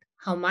impact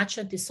how much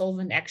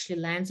anti-solvent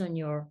actually lands on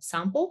your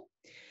sample.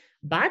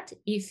 But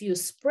if you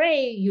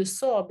spray, you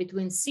saw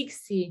between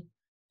 60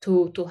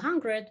 to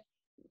 200,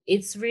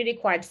 it's really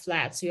quite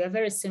flat. So you have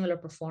very similar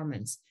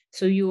performance.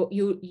 So you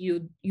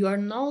are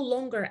no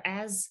longer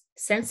as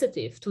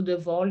sensitive to the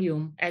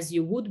volume as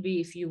you would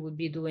be if you would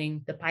be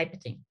doing the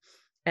pipetting.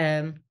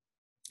 And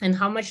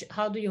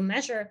how do you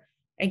measure?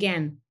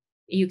 Again,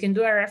 you can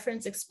do a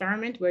reference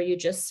experiment where you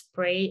just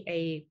spray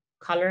a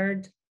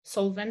colored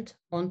solvent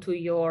onto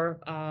your,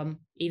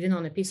 even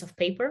on a piece of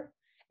paper,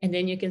 and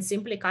then you can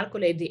simply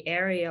calculate the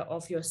area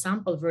of your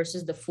sample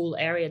versus the full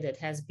area that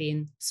has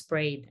been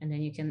sprayed. And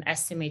then you can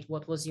estimate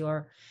what was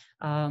your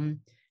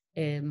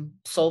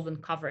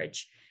solvent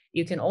coverage.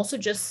 You can also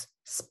just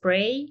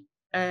spray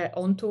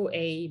onto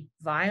a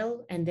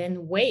vial and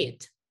then weigh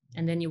it.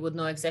 And then you would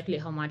know exactly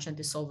how much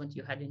anti-solvent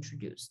you had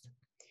introduced.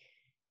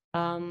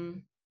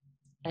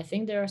 I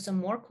think there are some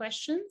more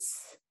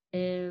questions.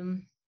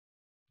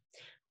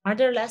 Are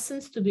there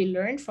lessons to be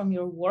learned from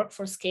your work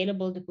for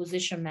scalable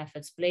deposition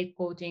methods, plate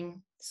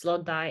coating,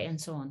 slot die, and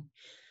so on?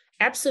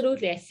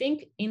 Absolutely. I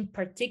think in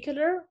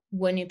particular,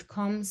 when it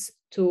comes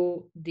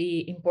to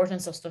the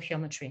importance of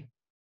stoichiometry,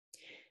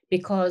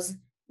 because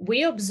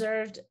we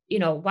observed,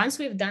 once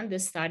we've done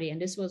this study,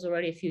 and this was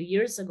already a few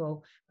years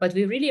ago, but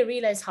we really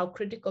realized how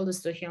critical the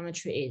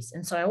stoichiometry is.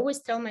 And so I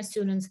always tell my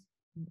students,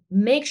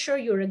 make sure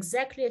you're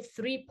exactly at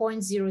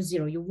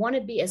 3.00. You want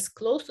to be as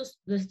close to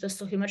the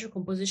stoichiometric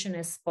composition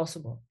as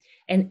possible.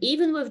 And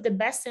even with the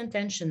best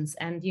intentions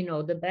and,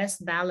 the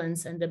best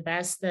balance and the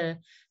best,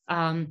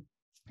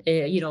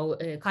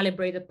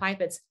 calibrated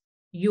pipettes,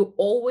 you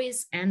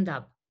always end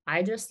up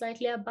either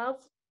slightly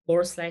above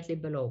or slightly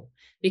below,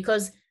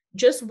 because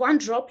just one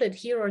droplet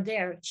here or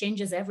there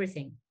changes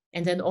everything.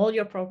 And then all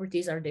your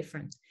properties are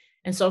different.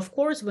 And so, of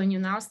course, when you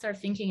now start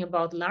thinking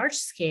about large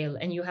scale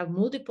and you have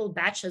multiple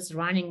batches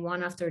running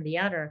one after the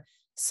other,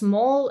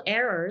 small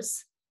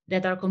errors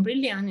that are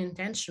completely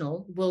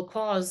unintentional will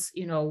cause,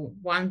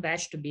 one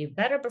batch to be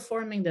better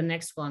performing, the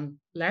next one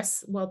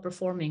less well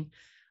performing.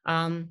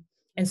 And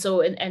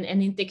so, and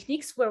in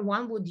techniques where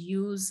one would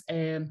use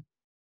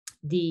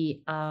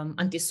the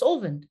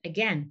anti-solvent,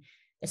 again,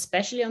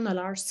 especially on a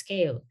large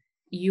scale,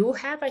 you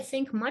have, I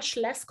think, much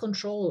less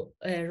control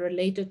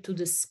related to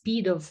the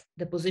speed of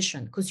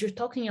deposition, because you're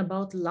talking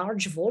about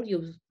large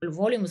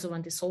volumes of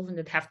anti-solvent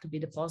that have to be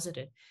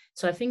deposited.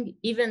 So I think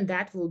even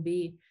that will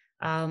be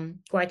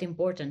quite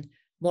important.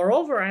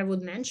 Moreover, I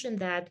would mention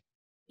that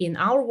in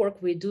our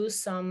work, we do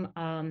some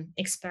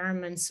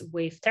experiments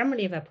with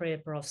thermally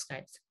evaporated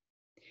perovskites.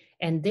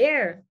 And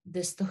there, the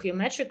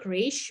stoichiometric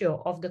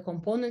ratio of the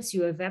components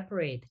you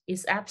evaporate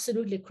is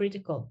absolutely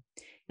critical.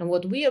 And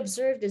what we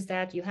observed is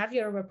that you have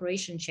your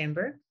evaporation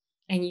chamber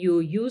and you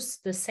use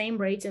the same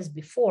rates as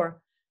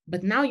before,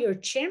 but now your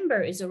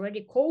chamber is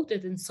already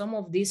coated in some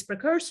of these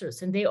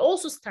precursors and they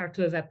also start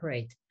to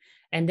evaporate.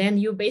 And then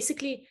you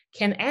basically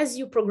can, as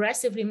you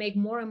progressively make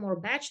more and more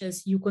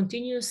batches, you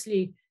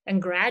continuously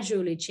and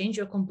gradually change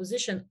your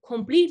composition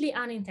completely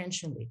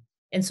unintentionally.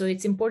 And so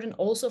it's important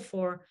also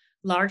for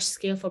large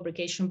scale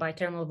fabrication by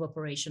thermal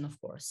evaporation, of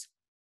course.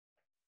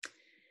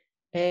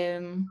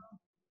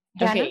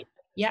 Okay,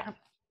 yeah.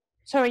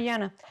 Sorry,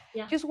 Yana.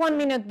 Yeah. Just 1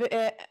 minute,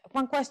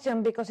 one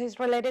question, because it's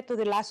related to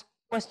the last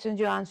question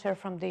you answered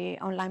from the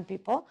online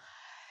people.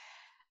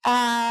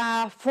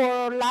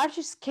 For large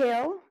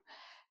scale,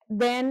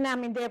 then, I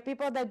mean, there are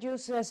people that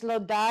use slow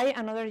dye,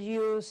 and others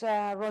use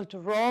roll to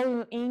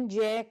roll,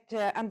 inject,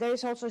 and there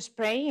is also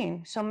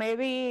spraying. So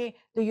maybe,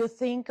 do you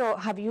think, or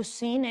have you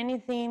seen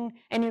anything,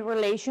 any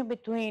relation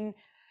between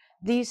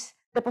these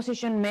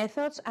deposition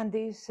methods and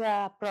these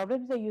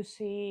problems that you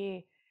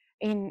see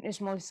in a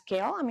small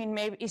scale? I mean,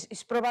 maybe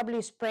is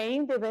probably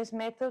spraying the best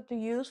method to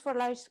use for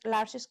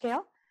large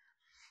scale?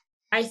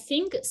 I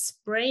think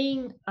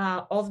spraying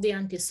of the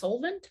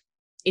anti-solvent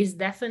is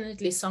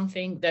definitely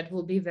something that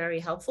will be very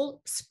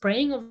helpful.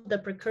 Spraying of the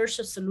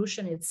precursor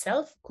solution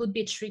itself could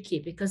be tricky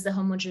because the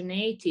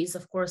homogeneity is,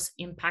 of course,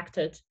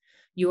 impacted.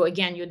 You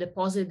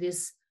deposit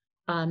this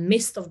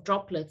mist of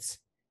droplets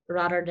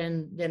rather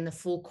than the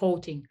full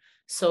coating.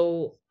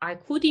 So I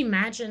could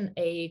imagine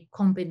a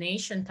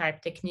combination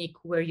type technique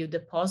where you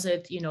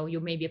deposit, you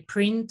maybe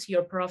print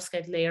your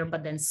perovskite layer,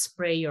 but then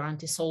spray your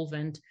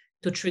anti-solvent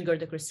to trigger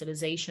the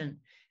crystallization.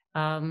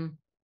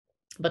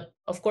 But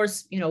of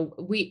course,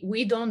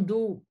 we don't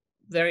do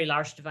very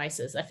large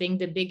devices. I think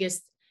the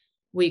biggest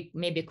we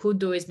maybe could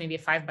do is maybe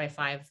 5 by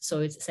 5, so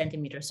it's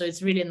centimeters. So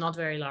it's really not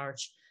very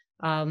large.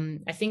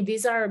 I think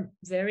these are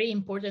very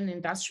important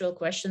industrial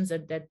questions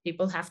that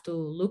people have to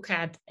look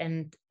at.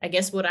 And I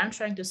guess what I'm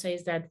trying to say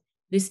is that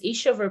this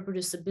issue of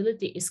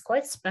reproducibility is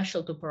quite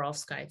special to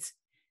perovskites.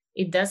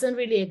 It doesn't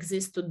really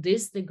exist to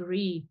this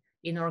degree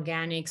in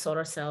organic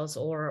solar cells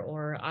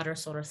or other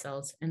solar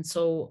cells. And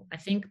so I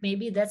think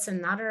maybe that's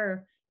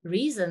another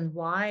reason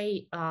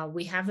why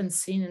we haven't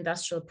seen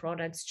industrial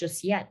products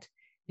just yet,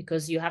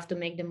 because you have to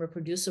make them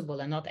reproducible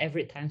and not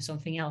every time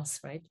something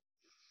else, right?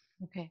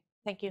 Okay,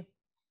 thank you.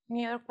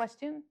 Any other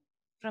question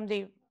from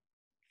the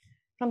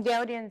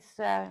audience,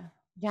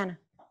 Yana?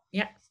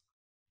 Yeah.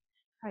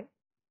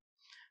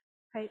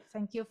 Hi,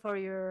 thank you for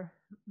your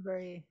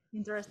very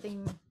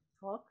interesting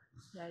talk.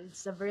 Yeah,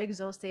 it's a very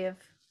exhaustive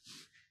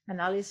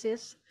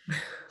analysis.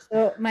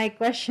 So my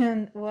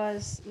question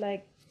was,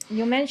 like,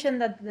 you mentioned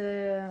that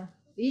the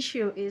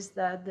issue is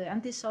that the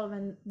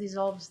anti-solvent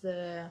dissolves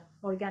the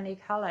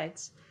organic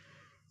halides.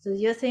 So do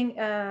you think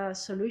a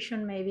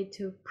solution maybe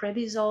to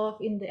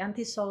pre-dissolve in the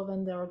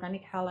anti-solvent the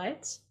organic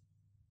halides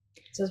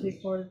just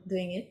before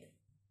doing it?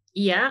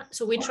 Yeah,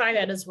 so we tried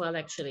that as well,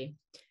 actually.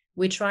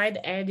 We tried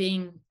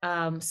adding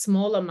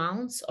small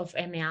amounts of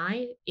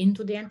MAI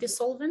into the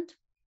anti-solvent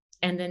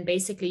and then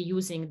basically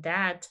using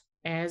that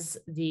as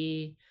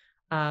the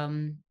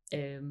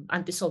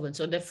anti-solvent.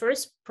 So the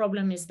first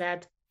problem is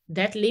that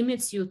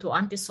limits you to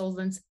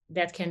anti-solvents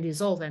that can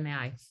dissolve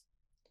MAI.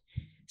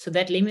 So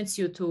that limits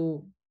you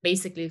to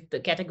basically the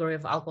category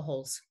of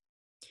alcohols.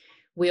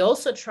 We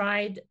also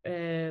tried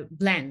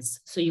blends.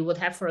 So you would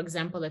have, for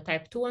example, a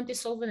type 2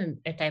 anti-solvent and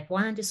a type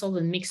 1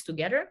 anti-solvent mixed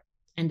together.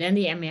 And then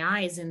the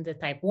MAI is in the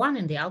type 1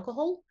 and the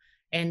alcohol.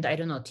 And I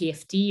don't know,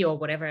 TFT or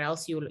whatever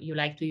else you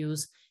like to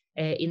use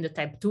in the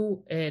type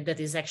 2 that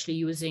is actually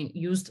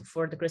used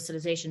for the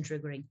crystallization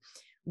triggering.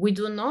 We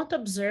do not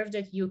observe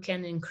that you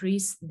can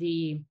increase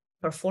the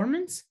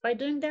performance by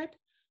doing that,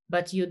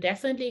 but you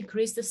definitely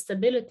increase the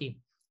stability,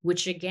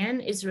 which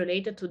again is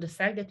related to the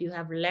fact that you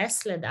have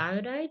less lead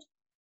iodide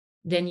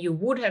than you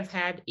would have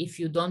had if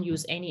you don't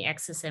use any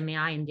excess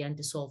MAI in the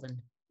anti-solvent.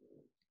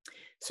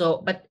 So,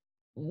 but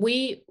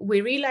we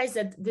realized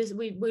that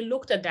we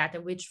looked at that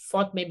and we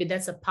thought maybe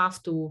that's a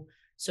path to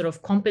sort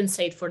of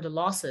compensate for the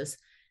losses.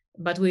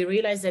 But we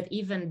realized that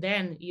even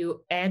then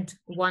you add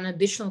one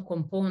additional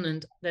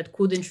component that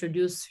could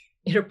introduce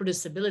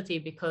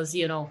irreproducibility, because,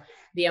 you know,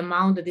 the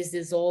amount that is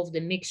dissolved,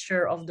 the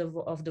mixture of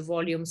the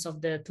volumes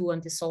of the two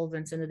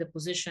antisolvents and the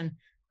deposition.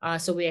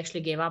 So we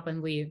actually gave up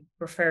and we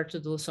prefer to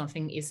do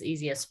something as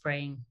easy as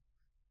spraying.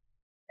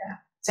 Yeah,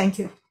 thank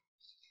you.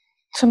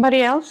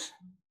 Somebody else?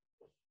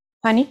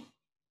 Fanny?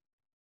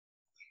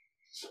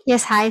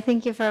 Yes, hi,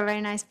 thank you for a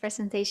very nice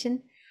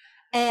presentation.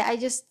 I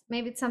just,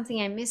 maybe it's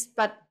something I missed,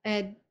 but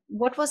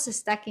what was the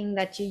stacking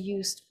that you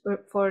used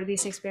for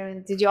this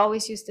experiment? Did you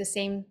always use the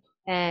same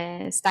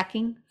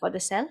stacking for the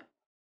cell?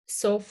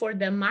 So for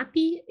the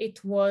MAPI,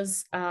 it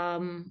was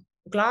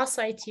glass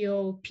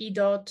ITO,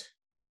 PDOT,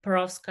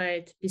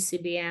 Perovskite,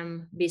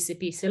 PCBM,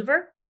 BCP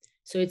silver.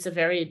 So it's a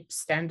very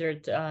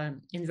standard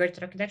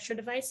inverter architecture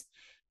device.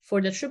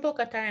 For the triple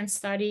cation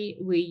study,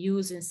 we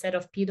use, instead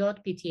of PDOT,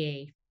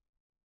 PTA,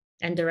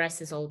 and the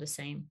rest is all the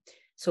same.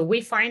 So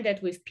we find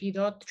that with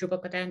PDOT, triple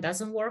cation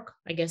doesn't work.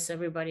 I guess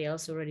everybody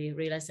else already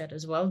realized that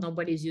as well.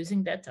 Nobody's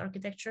using that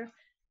architecture.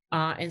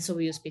 And so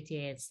we use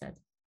PTA instead.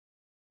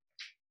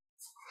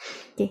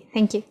 Okay,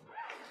 thank you.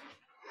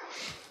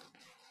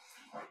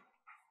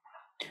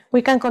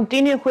 We can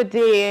continue with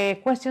the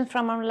questions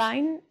from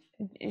online.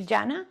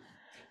 Yana?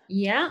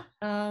 Yeah,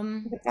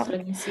 so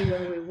let me see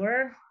where we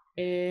were.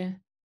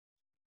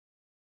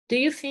 Do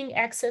you think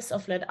excess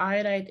of lead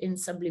iodide in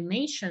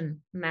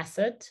sublimation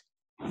method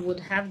would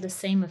have the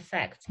same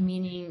effect,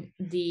 meaning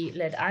the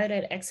lead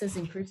iodide excess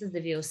increases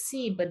the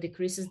VOC but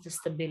decreases the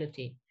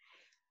stability?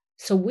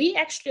 So we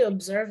actually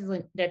observed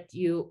that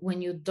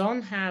when you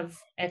don't have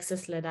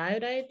excess lead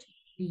iodide,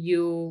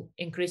 you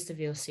increase the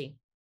VOC.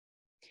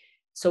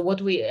 So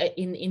what we,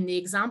 in the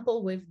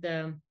example with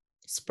the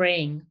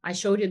spraying, I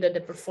showed you that the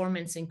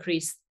performance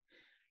increased.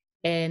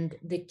 And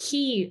the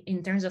key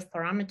in terms of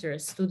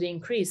parameters to the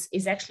increase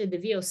is actually the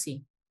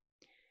VOC.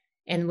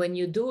 And when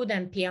you do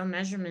then PL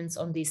measurements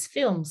on these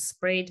films,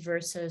 sprayed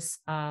versus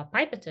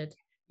pipetted,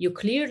 you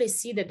clearly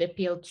see that the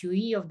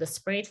PLQE of the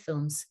sprayed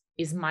films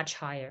is much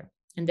higher.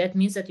 And that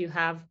means that you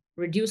have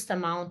reduced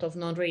amount of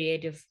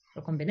non-radiative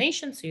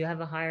recombination, so you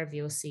have a higher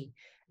VOC.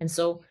 And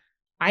so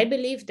I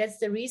believe that's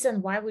the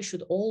reason why we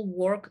should all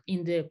work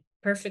in the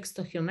perfect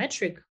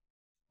stoichiometric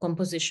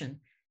composition,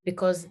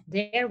 because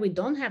there we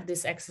don't have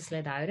this excess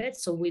lead iodide,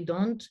 so we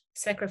don't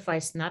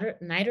sacrifice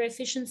neither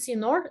efficiency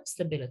nor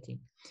stability.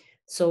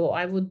 So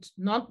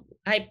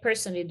I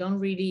personally don't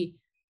really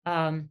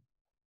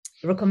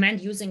recommend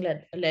using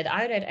lead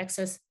iodide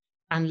excess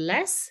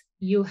unless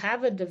you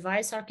have a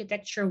device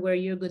architecture where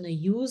you're going to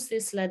use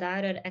this lead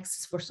iodide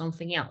excess for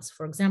something else.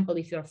 For example,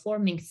 if you're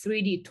forming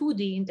 3D,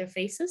 2D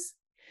interfaces,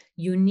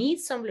 you need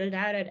some lead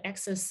iodide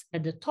excess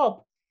at the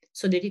top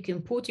so that you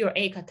can put your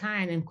A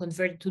cation and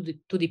convert it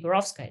to the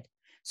perovskite.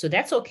 So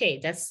that's okay.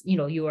 That's, you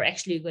know, you are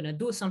actually going to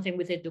do something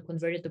with it to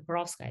convert it to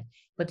perovskite.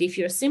 But if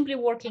you're simply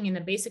working in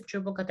a basic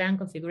triple cation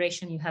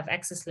configuration, you have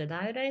excess lead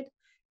iodide,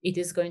 it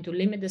is going to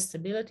limit the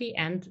stability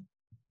and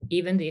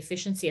even the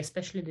efficiency,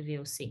 especially the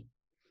VOC.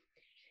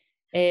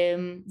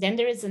 Then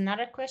there is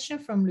another question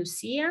from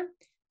Lucia.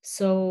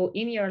 So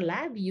in your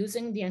lab,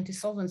 using the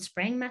antisolvent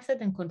spraying method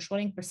and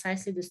controlling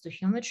precisely the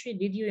stoichiometry,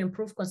 did you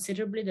improve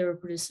considerably the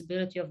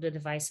reproducibility of the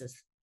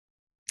devices?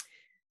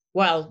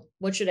 Well,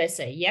 what should I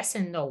say? Yes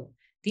and no.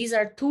 These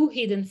are two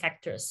hidden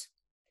factors,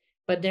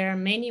 but there are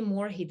many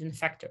more hidden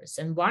factors.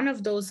 And one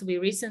of those we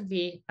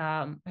recently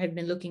have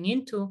been looking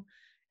into,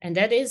 and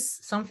that is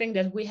something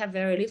that we have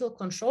very little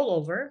control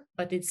over,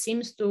 but it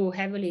seems to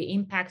heavily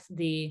impact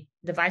the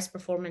device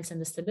performance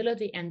and the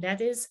stability, and that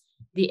is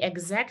the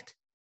exact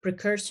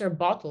precursor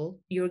bottle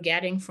you're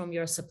getting from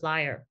your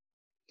supplier.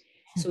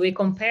 So we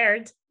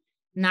compared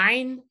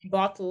 9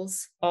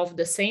 bottles of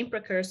the same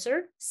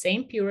precursor,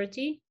 same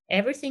purity,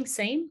 everything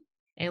same,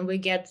 and we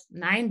get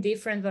 9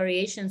 different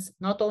variations,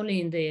 not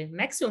only in the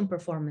maximum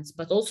performance,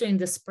 but also in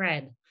the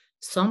spread.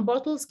 Some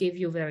bottles give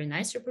you very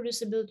nice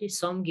reproducibility,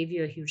 some give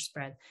you a huge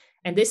spread.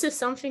 And this is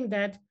something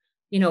that,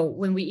 you know,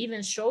 when we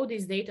even show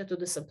this data to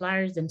the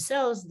suppliers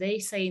themselves, they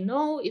say,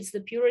 no, it's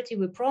the purity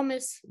we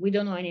promise, we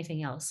don't know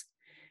anything else.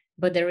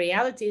 But the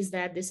reality is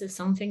that this is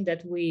something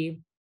that we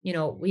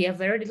have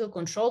very little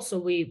control. So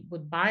we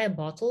would buy a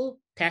bottle,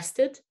 test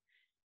it.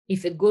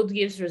 If it good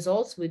gives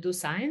results, we do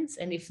science.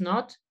 And if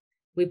not,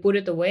 we put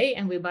it away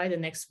and we buy the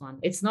next one.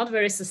 It's not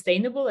very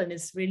sustainable, and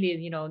it's really,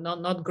 you know,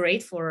 not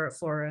great for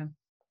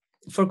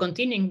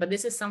continuing. But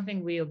this is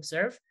something we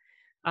observe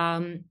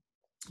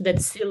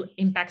that's still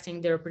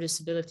impacting the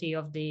reproducibility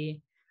of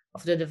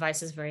the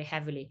devices very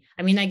heavily.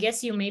 I mean, I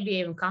guess you maybe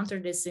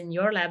encountered this in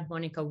your lab,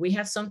 Monica. We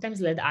have sometimes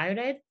lead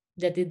iodide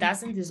that it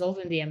doesn't dissolve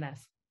in the MF.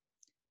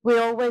 We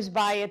always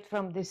buy it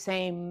from the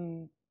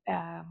same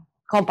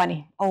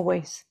company,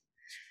 always.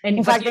 And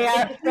in fact, they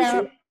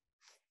are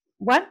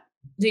what?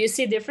 Do you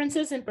see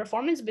differences in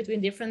performance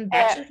between different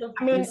batches?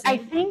 I mean, I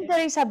think there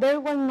is a very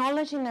well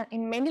knowledge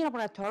in many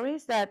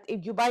laboratories that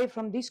if you buy it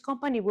from this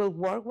company, it will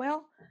work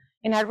well.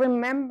 And I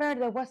remember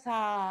there was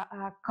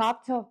a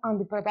cut on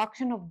the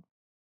production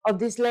of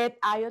this lead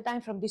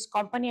iodine from this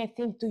company, I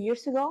think 2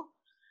 years ago.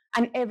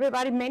 And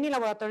everybody, many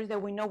laboratories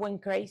that we know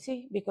went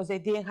crazy because they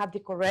didn't have the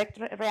correct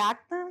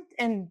reactant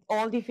and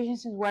all the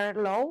efficiencies were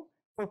low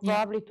for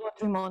probably 2 or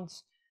 3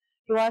 months.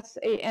 It was,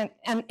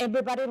 and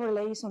everybody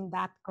relies on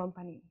that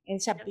company.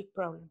 It's a big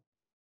problem.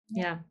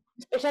 Yeah.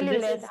 Especially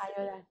So lead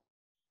iodide.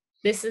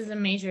 This is a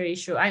major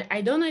issue.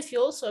 I don't know if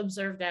you also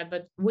observed that,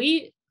 but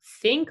we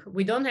think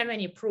we don't have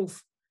any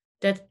proof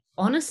that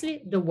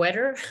honestly the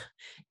weather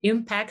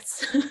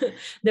impacts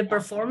the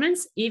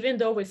performance, even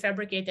though we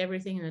fabricate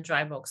everything in a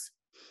dry box.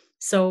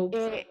 So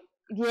yes,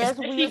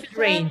 especially if it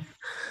rains.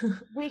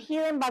 We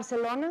here in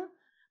Barcelona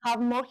have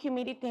more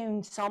humidity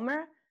in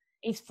summer.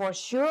 It's for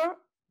sure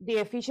the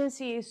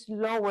efficiency is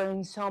lower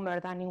in summer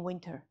than in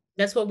winter.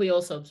 That's what we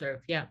also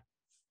observe. Yeah.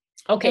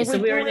 Okay, so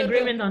we're in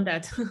agreement on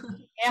that.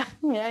 Yeah.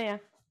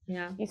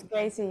 It's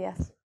crazy,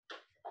 yes.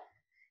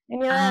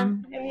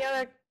 Any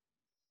other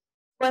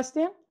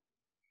question?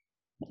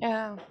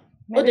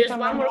 There's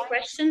one more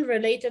question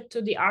related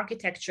to the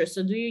architecture.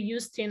 So do you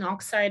use tin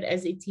oxide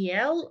as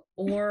ETL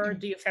or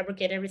do you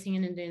fabricate everything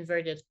in the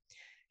inverted?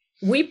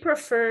 We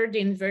prefer the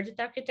inverted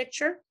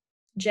architecture,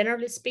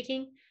 generally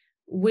speaking.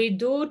 We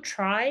do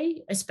try,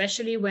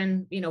 especially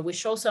when we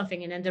show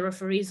something and then the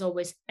referee is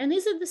always, and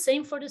is it the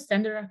same for the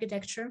standard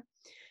architecture?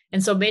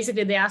 And so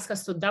basically they ask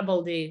us to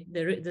double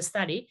the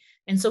study.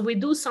 And so we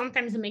do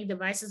sometimes make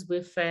devices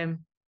with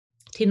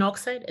tin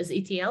oxide as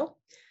ETL,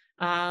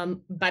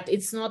 but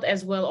it's not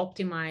as well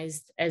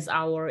optimized as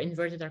our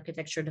inverted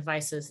architecture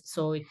devices.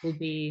 So it will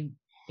be,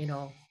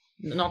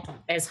 not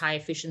as high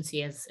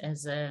efficiency as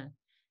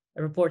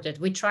reported.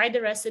 We tried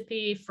the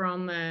recipe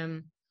from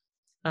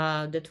the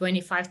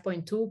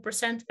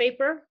 25.2%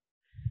 paper,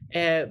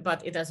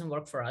 but it doesn't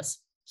work for us.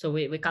 So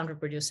we can't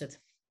reproduce it.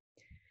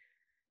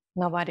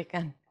 Nobody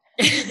can.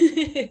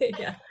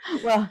 Yeah.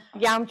 Well,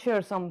 yeah, I'm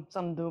sure some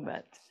do,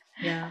 but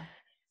yeah.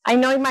 I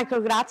know in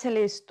microgratzel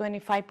is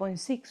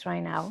 25.6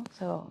 right now.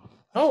 So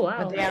oh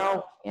wow.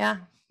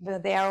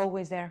 But they are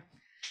always there.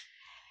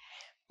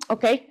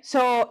 Okay,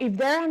 so if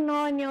there are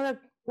no any other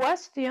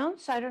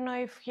questions, I don't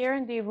know if here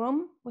in the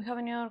room we have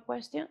any other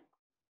question.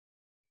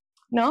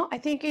 No, I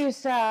think we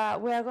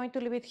are going to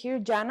leave it here.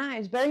 Yana,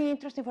 it's very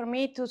interesting for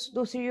me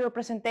to see your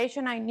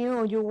presentation. I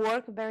knew your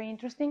work, very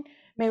interesting.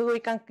 Maybe we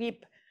can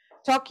keep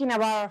talking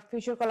about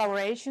future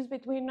collaborations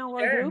between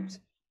our groups.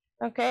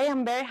 Okay,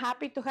 I'm very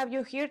happy to have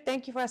you here.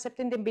 Thank you for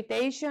accepting the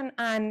invitation.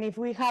 And if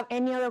we have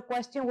any other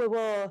question, we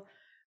will,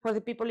 for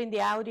the people in the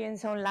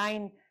audience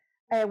online,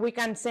 we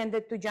can send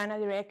it to Yana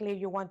directly if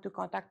you want to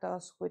contact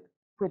us with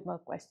more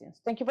questions.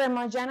 Thank you very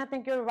much, Yana.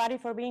 Thank you everybody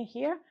for being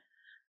here.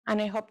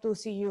 And I hope to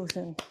see you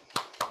soon.